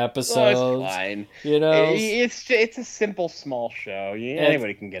 1,000 episodes. That's fine. It's a simple, small show.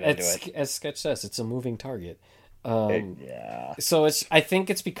 Anybody can get into it. As Sketch says, it's a moving target. Yeah. So I think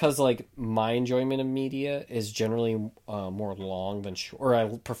it's because like my enjoyment of media is generally more long than short, or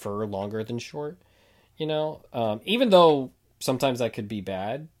I prefer longer than short. Even though sometimes that could be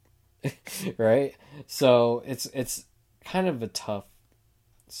bad, right? So it's kind of a tough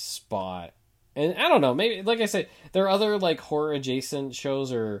spot, and I don't know, maybe, like I said, there are other like horror adjacent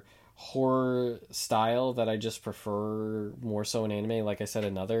shows or horror style that I just prefer more so in anime. Like I said,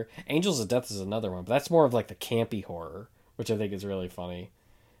 Angels of Death is another one, but that's more of like the campy horror, which I think is really funny.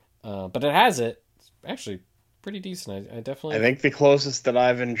 But it has it. It's actually pretty decent. I definitely. I think the closest that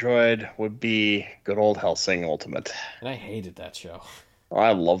I've enjoyed would be good old Hellsing Ultimate. And I hated that show. Oh,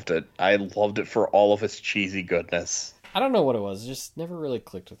 I loved it. I loved it for all of its cheesy goodness. I don't know what it was. It just never really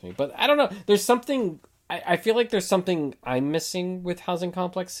clicked with me. But I don't know. There's something. I feel like there's something I'm missing with Housing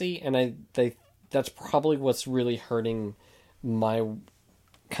Complex C, and that's probably what's really hurting my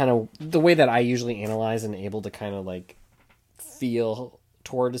kind of the way that I usually analyze and able to kind of like feel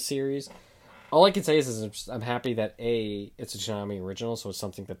toward a series. All I can say is I'm happy that A, it's a Toonami original, so it's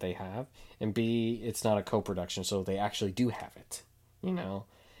something that they have, and B, it's not a co-production, so they actually do have it. You know.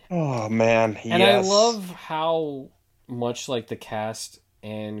 Oh man, and yes. I love how much like the cast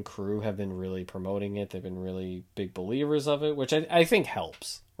and crew have been really promoting it. They've been really big believers of it, which I think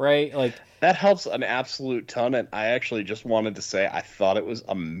helps, right? Like that helps an absolute ton. And I actually just wanted to say I thought it was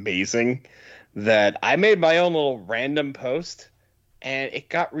amazing that I made my own little random post, and it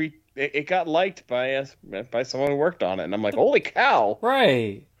got liked by someone who worked on it, and I'm like, holy cow!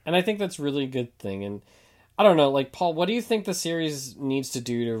 Right, and I think that's really a good thing. And I don't know, like Paul, what do you think the series needs to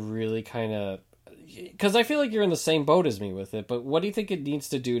do to really kind of? Because I feel like you're in the same boat as me with it, but what do you think it needs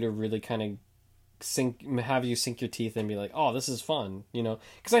to do to really kind of have you sink your teeth and be like, oh, this is fun, you know?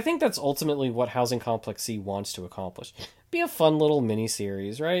 Because I think that's ultimately what Housing Complex C wants to accomplish. Be a fun little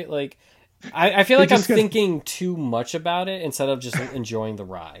mini-series, right? Like, I feel like I'm thinking too much about it instead of just enjoying the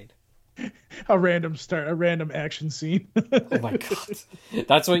ride. A random action scene. Oh my god,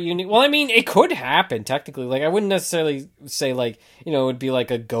 that's what you need. Well, I mean, it could happen technically. Like, I wouldn't necessarily say like, you know, it would be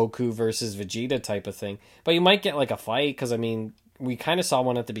like a Goku versus Vegeta type of thing, but you might get like a fight because I mean, we kind of saw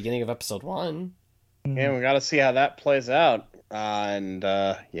one at the beginning of episode 1. Yeah, we got to see how that plays out,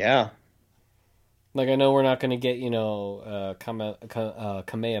 yeah. Like, I know we're not going to get, you know,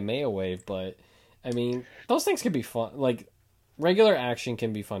 Kamehameha wave, but I mean, those things could be fun. Like, regular action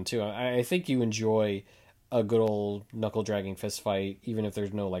can be fun too. I think you enjoy a good old knuckle dragging fist fight, even if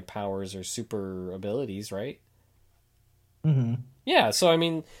there's no like powers or super abilities, right? Mm-hmm. Yeah, so I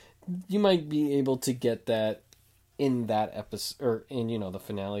mean, you might be able to get that in that episode or in, you know, the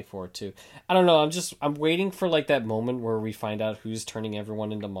finale for it too. I don't know. I'm waiting for like that moment where we find out who's turning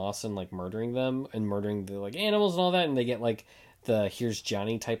everyone into moss and like murdering them and murdering the like animals and all that, and they get like the here's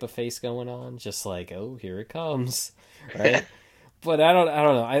Johnny type of face going on, just like, oh, here it comes, right? But I don't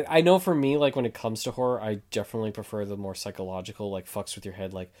know. I know for me, like when it comes to horror, I definitely prefer the more psychological, like fucks with your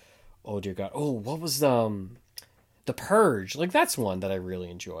head, like, oh dear God, oh, what was the Purge? Like that's one that I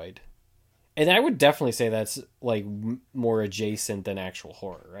really enjoyed, and I would definitely say that's like more adjacent than actual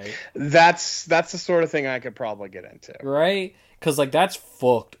horror, right? That's the sort of thing I could probably get into, right? Because like that's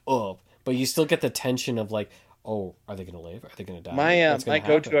fucked up, but you still get the tension of like, oh, are they going to live? Are they going to die? My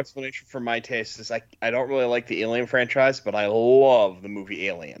go-to explanation for my taste is I don't really like the Alien franchise, but I love the movie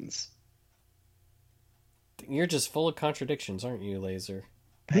Aliens. You're just full of contradictions, aren't you, Laser?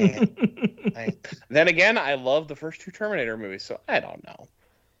 Then again, I love the first 2 Terminator movies, so I don't know.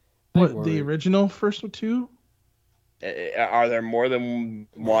 What, the original first 2? Are there more than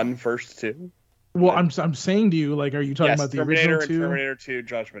one first 2? Well, I'm saying to you, like, are you talking about the Terminator original 2? And Terminator 2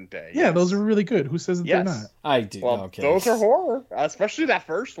 Judgment Day. Yeah, those are really good. Who says that they're not? I do. Well, okay. Those are horror, especially that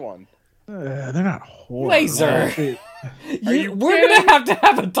first one. They're not horror. Laser. We're gonna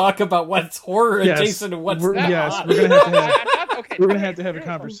have a talk about what's horror adjacent and what's not. Yes, we're gonna have to have a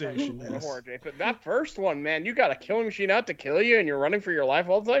conversation. Yes. Horror, but that first one, man, you got a killing machine out to kill you, and you're running for your life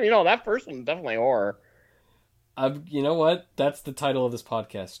all the time. You know, that first one definitely horror. You know what? That's the title of this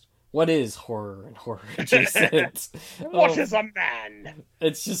podcast. What is horror and horror adjacent? What is a man?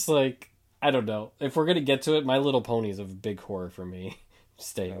 It's just like, I don't know. If we're gonna get to it, My Little Pony is a big horror for me.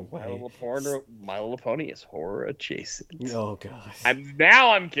 Stay away. My Little Pony is horror adjacent. Oh god.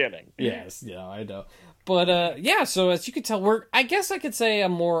 I'm kidding. Yes, yeah, I know. But yeah, so as you can tell, I guess I could say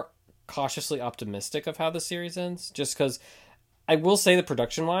I'm more cautiously optimistic of how the series ends, just because I will say the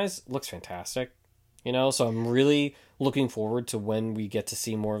production-wise looks fantastic. You know, so I'm really looking forward to when we get to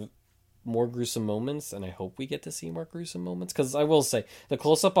see more gruesome moments, and I hope we get to see more gruesome moments, because I will say the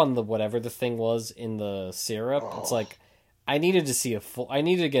close-up on the whatever the thing was in the syrup, it's like I needed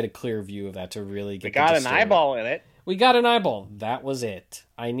to get a clear view of that to really get. We got an eyeball in it. We got an eyeball. That was it.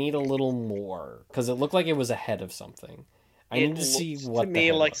 I need a little more because it looked like it was a head of something. I need to see what. To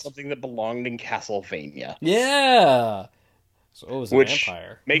me, like something that belonged in Castlevania. Yeah. So it was a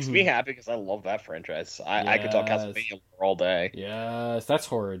vampire. Makes me happy because I love that franchise. I could talk Castlevania all day. Yes, that's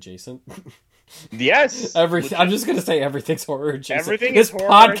horror adjacent. Yes. I'm just gonna say everything's horror adjacent. Everything this is horror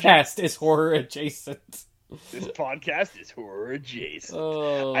podcast is horror adjacent. This podcast is horror adjacent.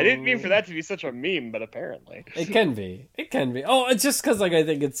 Oh, I didn't mean for that to be such a meme, but apparently it can be. It can be. Oh, it's just because like I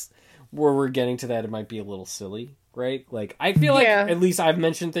think it's where we're getting to that. It might be a little silly, right? Like I feel like Yeah. at least I've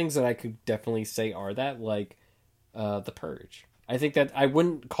mentioned things that I could definitely say are that like The Purge. I think that I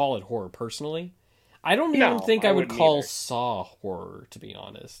wouldn't call it horror personally. I don't even think I would wouldn't call either. Saw horror, to be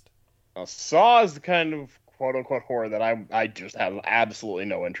honest. Saw is the kind of quote unquote horror that I just have absolutely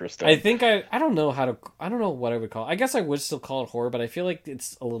no interest in. I think I don't know what I would call it. I guess I would still call it horror, but I feel like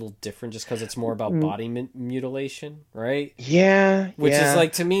it's a little different just because it's more about body mutilation, right? Yeah, Which is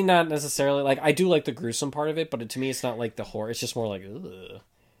like to me not necessarily like I do like the gruesome part of it, but to me it's not like the horror. It's just more like ugh.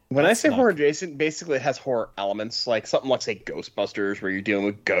 when I say not- horror adjacent, basically it has horror elements, like something like say Ghostbusters, where you're dealing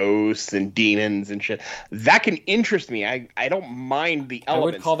with ghosts and demons and shit. That can interest me. I don't mind the I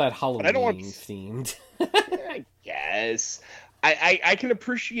elements. would call that I Halloween don't want- themed. I guess I can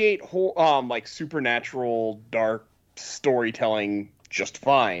appreciate like supernatural dark storytelling just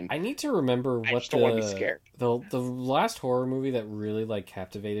fine. I need to remember I what just don't want to be scared. the last horror movie that really like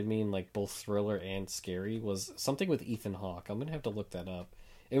captivated me in like both thriller and scary was something with Ethan Hawke. I'm gonna have to look that up.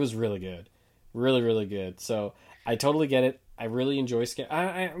 It was really good, really good. So I totally get it. I really enjoy scary.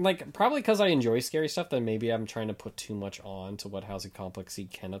 I like probably because I enjoy scary stuff. Then maybe I'm trying to put too much on to what Housing Complex C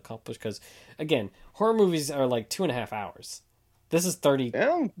can accomplish. Because again, horror movies are like 2.5 hours. This is 30.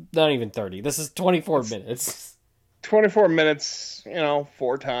 Yeah, Not even 30. This is 24 minutes. 24 minutes,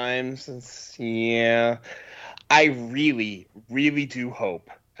 4 times. Yeah. I really, really do hope,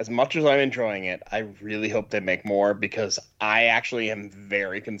 as much as I'm enjoying it, I really hope they make more because I actually am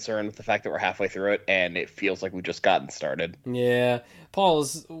very concerned with the fact that we're halfway through it and it feels like we've just gotten started. Yeah. Paul,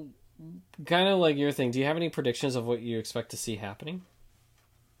 is kind of like your thing. Do you have any predictions of what you expect to see happening?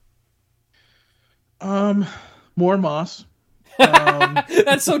 More moss.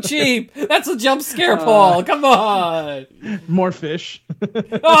 That's so cheap. That's a jump scare, Paul. Come on. More fish.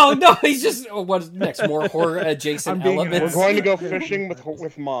 Oh no, he's just. Oh, what's next? More horror adjacent I'm being an elements. We're going to go fishing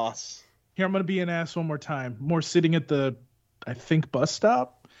with moss. Here, I'm gonna be an ass one more time. More sitting at the, I think, bus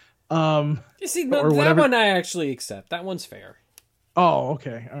stop. You see, or that whatever. one I actually accept. That one's fair. Oh,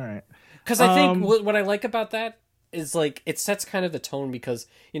 okay, all right. Because I think what I like about that is like it sets kind of the tone. Because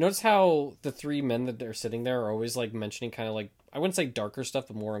you notice how the three men that they're sitting there are always like mentioning kind of like I wouldn't say darker stuff,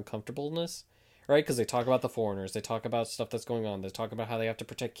 but more uncomfortableness, right? Because they talk about the foreigners, they talk about stuff that's going on, they talk about how they have to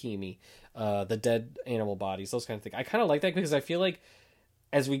protect Kimi, the dead animal bodies, those kind of things. I kind of like that because I feel like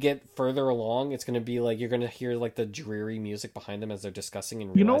as we get further along, it's going to be like you're going to hear like the dreary music behind them as they're discussing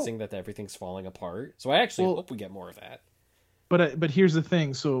and realizing that everything's falling apart. So I actually hope we get more of that. But here's the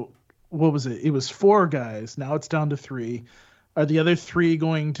thing. So what was it? It was 4 guys. Now it's down to 3. Are the other 3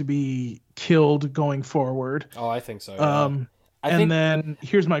 going to be killed going forward? Oh, I think so. Yeah. Then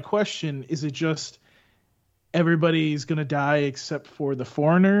here's my question: is it just everybody's gonna die except for the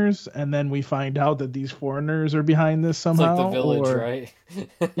foreigners, and then we find out that these foreigners are behind this It's somehow? like the village, or... right?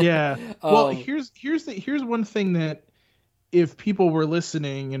 Yeah. Well, here's one thing that if people were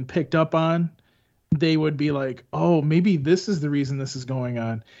listening and picked up on, they would be like, "Oh, maybe this is the reason this is going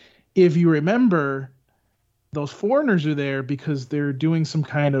on." If you remember, those foreigners are there because they're doing some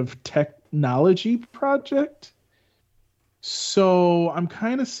kind of technology project. So I'm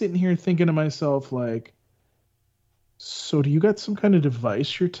kind of sitting here thinking to myself, like, so do you got some kind of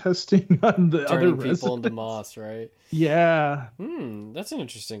device you're testing on the Turning other people residents? into moss, right? Yeah. That's an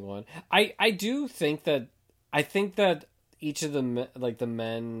interesting one. I do think that each of the like the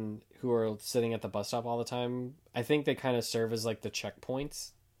men who are sitting at the bus stop all the time, I think they kind of serve as like the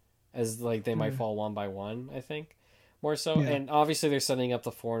checkpoints, as like they might fall one by one. I think more so, Yeah. and obviously they're setting up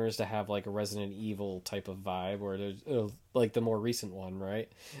the foreigners to have like a Resident Evil type of vibe, where there's like the more recent one,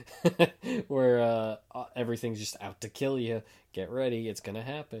 right, where everything's just out to kill you. Get ready, it's gonna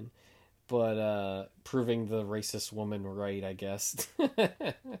happen. But proving the racist woman right, I guess. But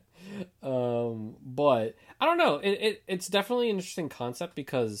I don't know. It's definitely an interesting concept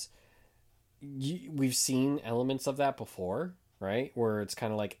because we've seen elements of that before, right? Where it's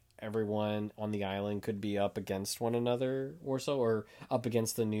kind of like everyone on the island could be up against one another or so, or up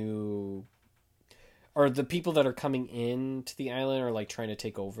against the new, or the people that are coming in to the island are like trying to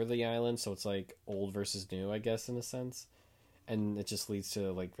take over the island. So it's like old versus new, I guess, in a sense. And it just leads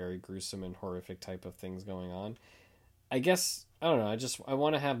to like very gruesome and horrific type of things going on. I guess, I don't know. I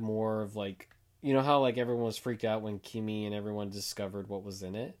want to have more of like, you know how like everyone was freaked out when Kimi and everyone discovered what was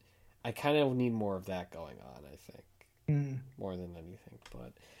in it? I kind of need more of that going on, I think. More than anything.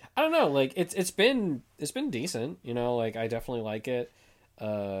 But I don't know, like it's been decent, you know, like I definitely like it.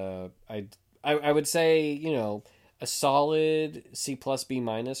 I would say, you know, a solid C plus B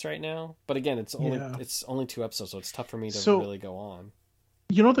minus right now. But again, it's only 2 episodes, so it's tough for me to really go on.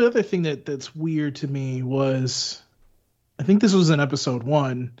 You know, the other thing that's weird to me was, I think this was in episode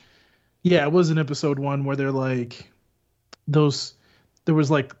 1. Yeah, it was in episode 1 where they're like there was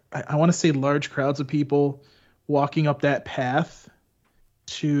like, I want to say large crowds of people walking up that path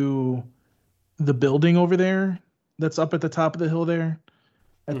to the building over there that's up at the top of the hill there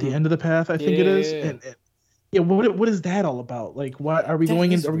at the end of the path, I think it is. And what is that all about? Like, what are we going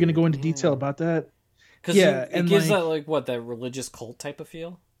to go into detail about that? Because it gives that like what, that religious cult type of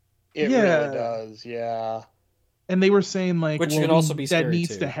feel. It really does, yeah. And they were saying like, which can also be scary that needs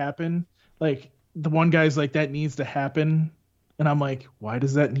too. to happen. Like the one guy's like, that needs to happen, and I'm like, why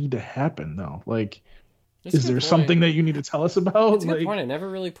does that need to happen though? Like, is there something that you need to tell us about? That's a good point. I never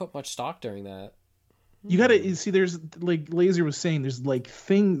really put much stock during that. You gotta see. There's like Laser was saying. There's like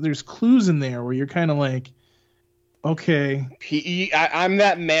there's clues in there where you're kind of like, okay. I'm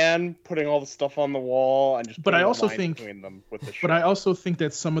that man putting all the stuff on the wall and just. But I also think. Them with the but I also think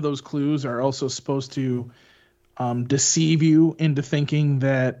that some of those clues are also supposed to deceive you into thinking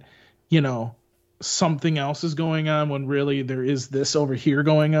that, you know, something else is going on when really there is this over here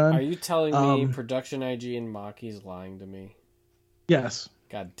going on. Are you telling me Production IG and Maki's lying to me? Yes.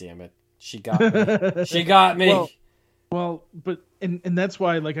 God damn it. She got me. She got me. Well, but and that's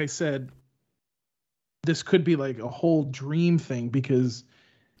why, like I said, this could be like a whole dream thing, because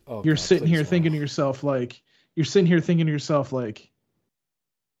you're sitting here thinking to yourself like,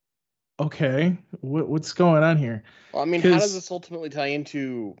 okay, what's going on here? Well, I mean, how does this ultimately tie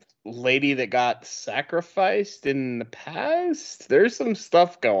into lady that got sacrificed in the past? There's some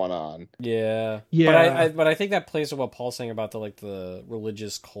stuff going on. Yeah. But I think that plays to what Paul's saying about the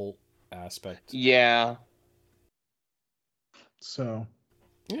religious cult aspect. Yeah. So.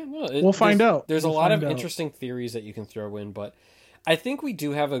 Yeah, no, we'll find out. There's a lot of interesting theories that you can throw in, but I think we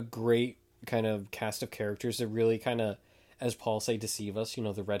do have a great kind of cast of characters that really kind of, as Paul say, deceive us. You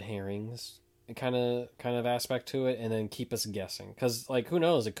know, the red herrings kind of aspect to it, and then keep us guessing. Because, like, who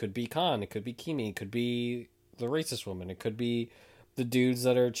knows? It could be Khan, it could be Kimi, it could be the racist woman, it could be the dudes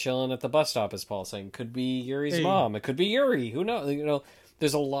that are chilling at the bus stop, as Paul's saying. It could be Yuri's mom. It could be Yuri. Who knows? You know,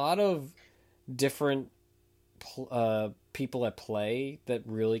 there's a lot of different people at play that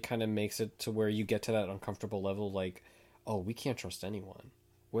really kind of makes it to where you get to that uncomfortable level. Like, oh, we can't trust anyone.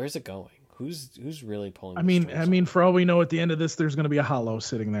 Where's it going? Who's really pulling? I mean, for all we know, at the end of this, there's going to be a hollow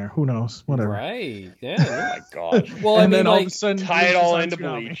sitting there. Who knows? Whatever. Right? Yeah. Oh my gosh. Well, and I mean, then all like, of a sudden, tie it all into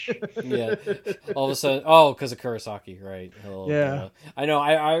Bleach. Yeah. All of a sudden, because of Kurosaki, right? Yeah. I know.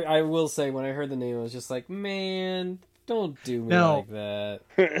 I will say, when I heard the name, I was just like, man, don't do me like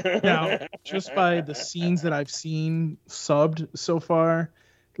that. Now, just by the scenes that I've seen subbed so far,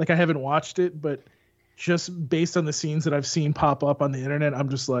 like, I haven't watched it, but just based on the scenes that I've seen pop up on the internet, I'm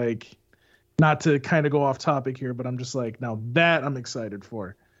just like, not to kind of go off topic here, but I'm just like, now that I'm excited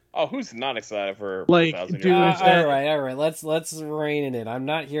for. Oh, who's not excited for like, dude? All right. Let's rein it in. I'm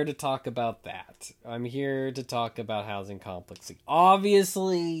not here to talk about that. I'm here to talk about Housing Complex C.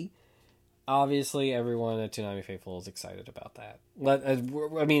 Obviously, everyone at Toonami Faithful is excited about that.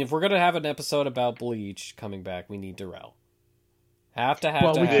 I mean, if we're gonna have an episode about Bleach coming back, we need Darrell.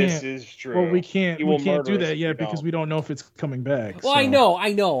 This is true. Well, we can't do that yet because we don't know if it's coming back. Well, so.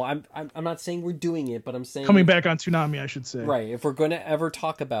 I know. I'm not saying we're doing it, but I'm saying coming back on Toonami, I should say. Right. If we're gonna ever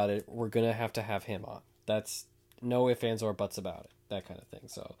talk about it, we're gonna have him on. That's no ifs, ands, or buts about it. That kind of thing.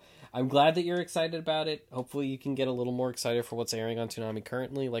 So I'm glad that you're excited about it. Hopefully, you can get a little more excited for what's airing on Toonami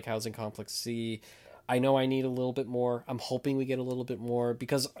currently, like Housing Complex C. I know I need a little bit more. I'm hoping we get a little bit more,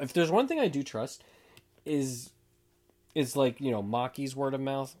 because if there's one thing I do trust is like, you know, Maki's word of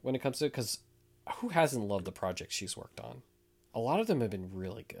mouth when it comes to it, because who hasn't loved the projects she's worked on? A lot of them have been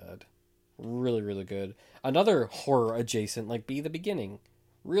really good. Really, really good. Another horror adjacent, like Be the Beginning.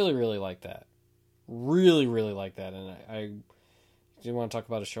 Really, really like that. Really, really like that. And I didn't want to talk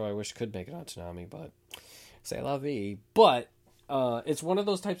about a show I wish could make it on Toonami, but c'est la vie. But it's one of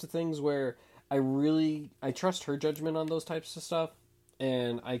those types of things where I trust her judgment on those types of stuff,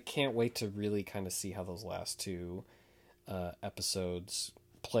 and I can't wait to really kind of see how those last 2 episodes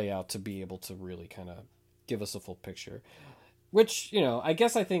play out to be able to really kind of give us a full picture. Which, you know, I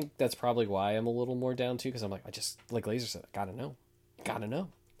think that's probably why I'm a little more down to, because I'm like, I just, like Laser said, gotta know, gotta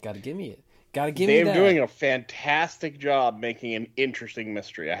give me it, gotta give me that. They're doing a fantastic job making an interesting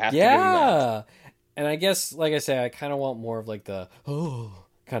mystery. I have to give them that. And I guess, like I say, I kind of want more of like the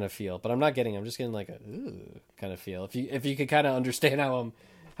kind of feel, but I'm just getting like a kind of feel. If you could kind of understand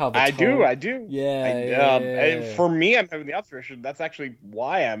how How the I tone... I do. Yeah. For me, I'm having the opposite reaction. That's actually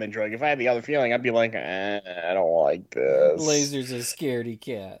why I'm enjoying. If I had the other feeling, I'd be like, I don't like this. Laser's a scaredy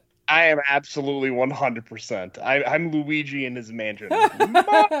cat. I am absolutely 100%. I'm Luigi in his mansion.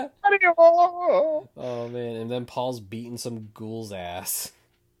 Mario! Oh man, and then Paul's beating some ghoul's ass.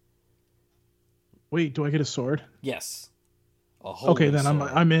 Wait, do I get a sword? Yes. Okay, then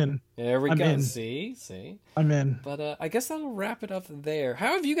I'm in. There we I'm go. in. See? I'm in. But I guess that'll wrap it up there.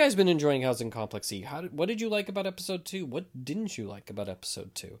 How have you guys been enjoying Housing Complex C? What did you like about episode 2? What didn't you like about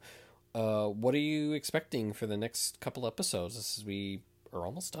episode 2? What are you expecting for the next couple episodes? We are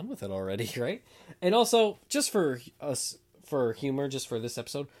almost done with it already, right? And also, just for us, for humor, just for this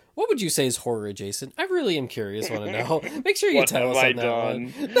episode, what would you say is horror adjacent? I really am curious. Want to know? Make sure you tell us on that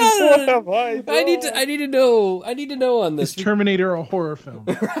one. What have I done? I need to know. I need to know on this. Is Terminator a horror film?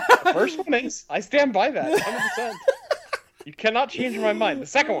 First one is. I stand by that 100%. You cannot change my mind. The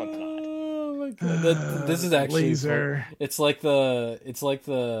second one's not. Oh my god! This is actually Laser. Fun. It's like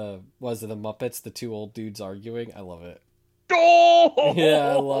the was it the Muppets? The two old dudes arguing. I love it. Oh!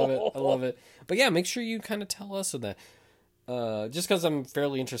 Yeah, I love it. But yeah, make sure you kind of tell us of that. Just because I'm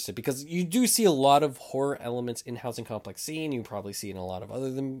fairly interested, because you do see a lot of horror elements in Housing Complex C, and you probably see in a lot of other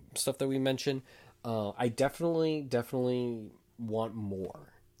than stuff that we mentioned. I definitely want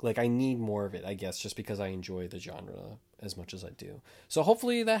more. Like, I need more of it, I guess, just because I enjoy the genre as much as I do. So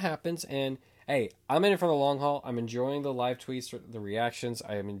hopefully that happens, and hey, I'm in it for the long haul. I'm enjoying the live tweets, the reactions.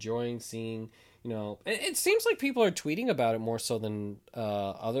 I am enjoying seeing, it seems like people are tweeting about it more so than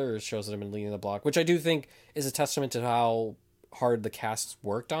other shows that have been leading the block, which I do think is a testament to how hard the cast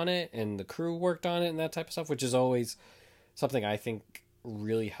worked on it and the crew worked on it and that type of stuff, which is always something I think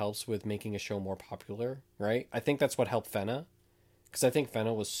really helps with making a show more popular, right? I think that's what helped Fena, because I think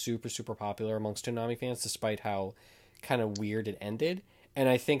Fena was super, super popular amongst Toonami fans despite how kind of weird it ended. And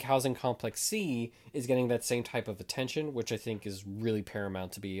I think Housing Complex C is getting that same type of attention, which I think is really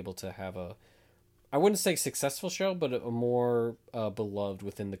paramount to be able to have I wouldn't say successful show, but a more beloved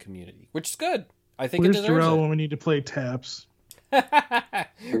within the community, which is good. I think Where's it deserves Jarrell it. when we need to play taps?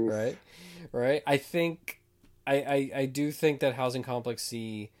 Right. I think I do think that Housing Complex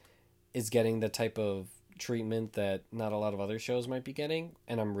C is getting the type of treatment that not a lot of other shows might be getting,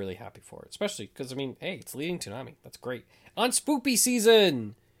 and I'm really happy for it, especially because hey, it's leading Toonami. That's great on Spoopy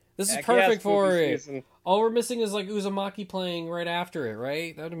season. This is perfect for it. Season. All we're missing is like Uzumaki playing right after it,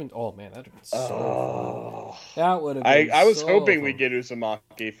 right? That would have been that would have been so fun. That would have been I was so hoping fun. we'd get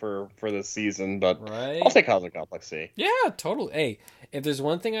Uzumaki for this season, but Right? I'll take Housing Complex C. Yeah, totally. Hey, if there's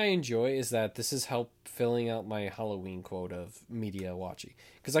one thing I enjoy is that this has helped filling out my Halloween quote of media watching,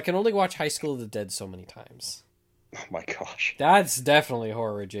 because I can only watch High School of the Dead so many times. Oh my gosh. That's definitely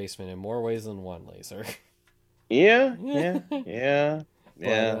horror adjacent in more ways than one, Laser. Yeah.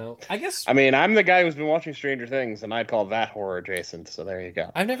 But, I guess I mean, I'm the guy who's been watching Stranger Things, and I'd call that horror adjacent. So there you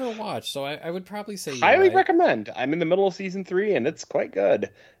go. I've never watched, so I would probably say Highly right. recommend. I'm in the middle of season 3, and it's quite good.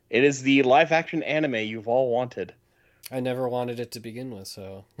 It is the live action anime you've all wanted, I never wanted it to begin with,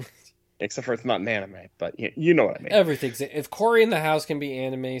 so except for it's not an anime. But you know what I mean. everything's. If Cory in the House can be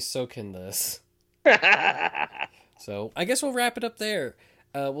anime, so can this. So I guess we'll wrap it up there.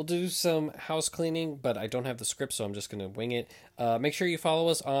 We'll do some house cleaning, but I don't have the script, so I'm just going to wing it. Make sure you follow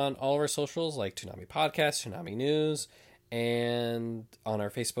us on all of our socials, like Toonami Podcast, Toonami News, and on our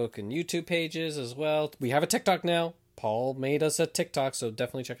Facebook and YouTube pages as well. We have a TikTok now. Paul made us a TikTok, so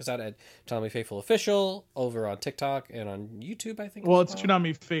definitely check us out at Toonami Faithful Official over on TikTok and on YouTube, I think. Well, it's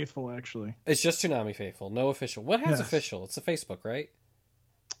Toonami Faithful, actually. It's just Toonami Faithful, no official. What has Yes. official? It's the Facebook, right?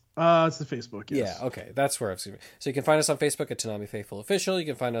 It's the Facebook, yes. Yeah, okay. That's where I've seen it. So you can find us on Facebook at Toonami Faithful Official. You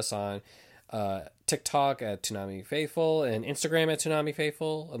can find us on TikTok at Toonami Faithful and Instagram at Toonami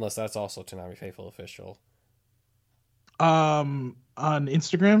Faithful, unless that's also Toonami Faithful Official. On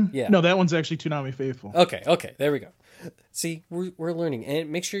Instagram? Yeah. No, that one's actually Toonami Faithful. Okay. There we go. See, we're learning. And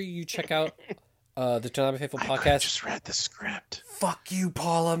make sure you check out the Toonami Faithful I podcast. just read the script. Fuck you,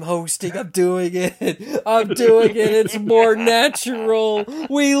 Paul. I'm hosting. I'm doing it. It's more natural.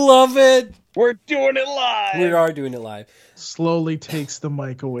 We love it. We're doing it live. We are doing it live. Slowly takes the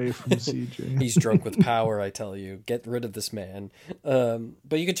mic away from CJ. He's drunk with power, I tell you. Get rid of this man.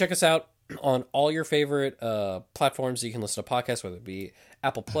 But you can check us out on all your favorite platforms that you can listen to podcasts, whether it be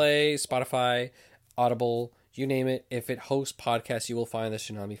Apple Play, Spotify, Audible, you name it. If it hosts podcasts, you will find the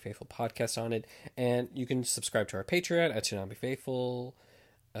Toonami Faithful podcast on it. And you can subscribe to our Patreon at Toonami Faithful.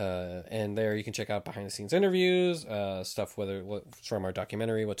 And there you can check out behind the scenes interviews, stuff whether from our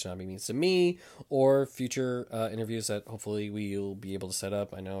documentary, What Toonami Means to Me, or future interviews that hopefully we'll be able to set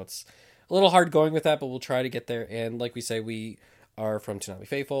up. I know it's a little hard going with that, but we'll try to get there. And like we say, we are from Toonami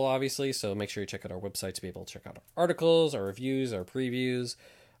Faithful, obviously. So make sure you check out our website to be able to check out our articles, our reviews, our previews,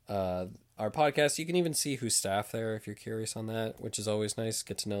 our podcast. You can even see who's staff there if you're curious on that, which is always nice.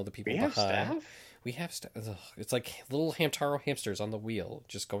 Get to know the people behind. Staff? We have staff. It's like little Hamtaro hamsters on the wheel,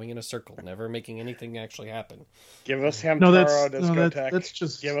 just going in a circle, never making anything actually happen. Give us Hamtaro, that's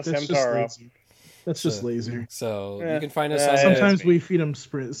just give us that's Hamtaro. Just that's just lazy. So you can find us. Sometimes we feed him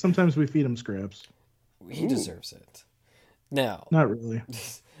Sometimes we feed him scraps. He deserves it. Now, not really.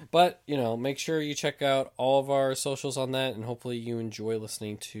 But, make sure you check out all of our socials on that, and hopefully you enjoy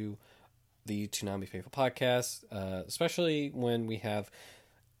listening to the Toonami Faithful podcast, especially when we have,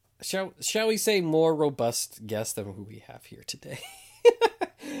 shall we say, more robust guests than who we have here today.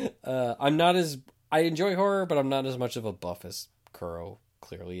 I enjoy horror, but I'm not as much of a buff as Kuro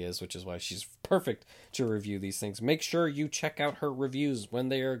clearly is, which is why she's perfect to review these things. Make sure you check out her reviews when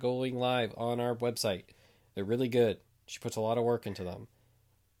they are going live on our website. They're really good. She puts a lot of work into them.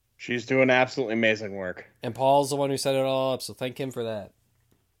 She's doing absolutely amazing work. And Paul's the one who set it all up, so thank him for that.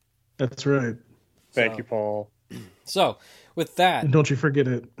 That's right. Thank you, Paul. So, with that... And don't you forget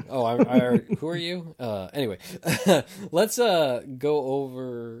it. Oh, who are you? Anyway, let's go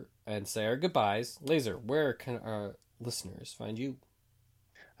over and say our goodbyes. Laser, where can our listeners find you?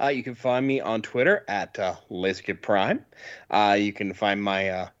 You can find me on Twitter at LaserKidPrime. You can find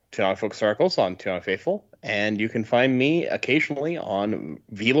my Toonami Focus articles on Toonami Faithful. And you can find me occasionally on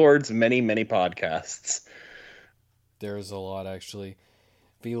V-Lord's many, many podcasts. There's a lot, actually.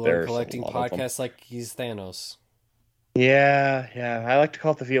 V-Lord collecting podcasts like he's Thanos. Yeah. I like to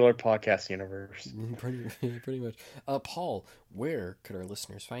call it the V-Lord podcast universe. Pretty much. Paul, where could our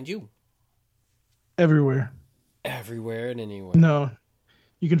listeners find you? Everywhere. Everywhere and anywhere. No.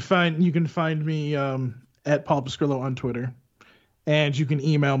 You can find me at Paul Pascrillo on Twitter. And you can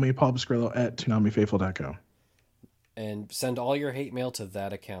email me, paulpascrillo@toonamifaithful.com. And send all your hate mail to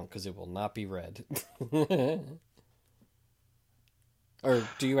that account, because it will not be read. Or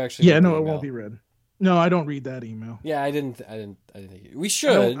do you actually? Yeah, no, it won't be read. No, I don't read that email. Yeah, I didn't think we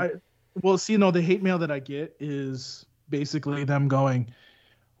should. The hate mail that I get is basically them going,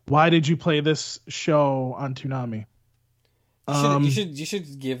 "Why did you play this show on Toonami?" You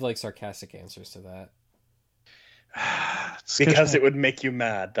should give like sarcastic answers to that. Because it would make you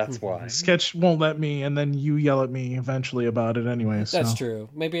mad. That's why. Sketch won't let me, and then you yell at me eventually about it anyway. That's true.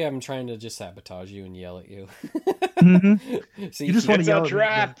 Maybe I'm trying to just sabotage you and yell at you. Mm-hmm. See, you just want to yell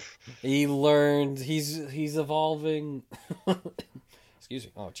trap. At me. He learned. He's evolving. Excuse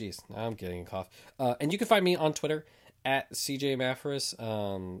me. Oh, jeez. Now I'm getting a cough. And you can find me on Twitter at CJ Maffris.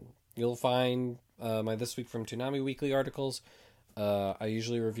 You'll find my This Week from Toonami weekly articles. I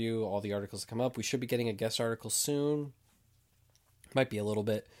usually review all the articles that come up. We should be getting a guest article soon. Might be a little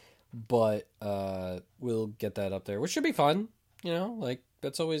bit, but we'll get that up there, which should be fun.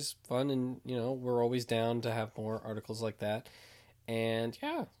 That's always fun, and we're always down to have more articles like that. And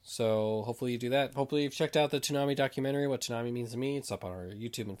yeah, so hopefully you do that. Hopefully you've checked out the Toonami documentary, What Toonami Means to Me. It's up on our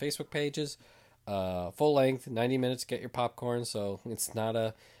YouTube and Facebook pages. Full length, 90 minutes. Get your popcorn, so it's not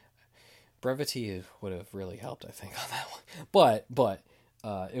a... Brevity would have really helped, I think, on that one. But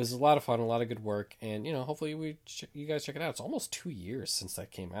it was a lot of fun, a lot of good work, and hopefully you guys check it out. It's almost 2 years since that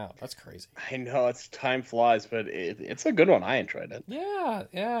came out. That's crazy. I know, time flies, but it's a good one. I enjoyed it.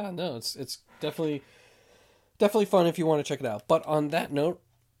 Yeah. No, it's definitely fun if you want to check it out. But on that note,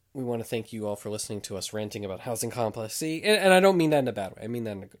 we want to thank you all for listening to us ranting about Housing Complex C. And I don't mean that in a bad way. I mean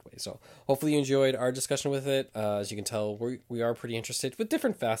that in a good way. So hopefully you enjoyed our discussion with it. As you can tell, we are pretty interested with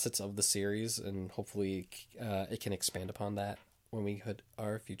different facets of the series. And hopefully it can expand upon that when we hit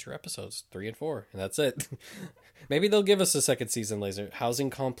our future episodes 3 and 4. And that's it. Maybe they'll give us a second season, Laser. Housing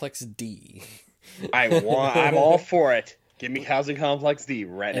Complex D. I'm all for it. Give me Housing Complex D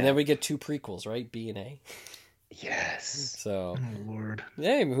right now. And then we get 2 prequels, right? B and A. Yes. So, oh, Lord.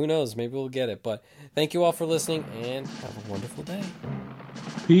 Yeah, who knows? Maybe we'll get it. But thank you all for listening, and have a wonderful day.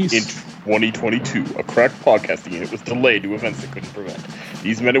 Peace. In 2022, a cracked podcasting unit was delayed to events they couldn't prevent.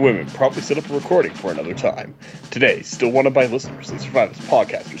 These men and women promptly set up a recording for another time. Today, still wanted by listeners, they survive as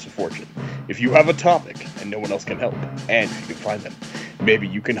podcasters of fortune. If you have a topic and no one else can help, and you can find them, maybe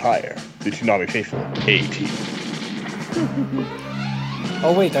you can hire the Toonami Faithful A-Team.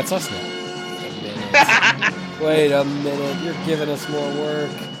 Oh wait, that's us now. Wait a minute, you're giving us more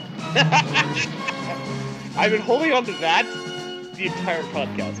work. I've been holding on to that the entire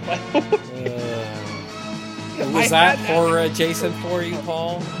podcast. Was that horror adjacent for you,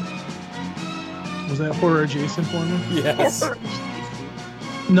 Paul? Was that horror adjacent for me? Yes.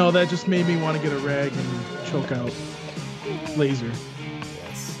 No, that just made me want to get a rag and choke out Laser.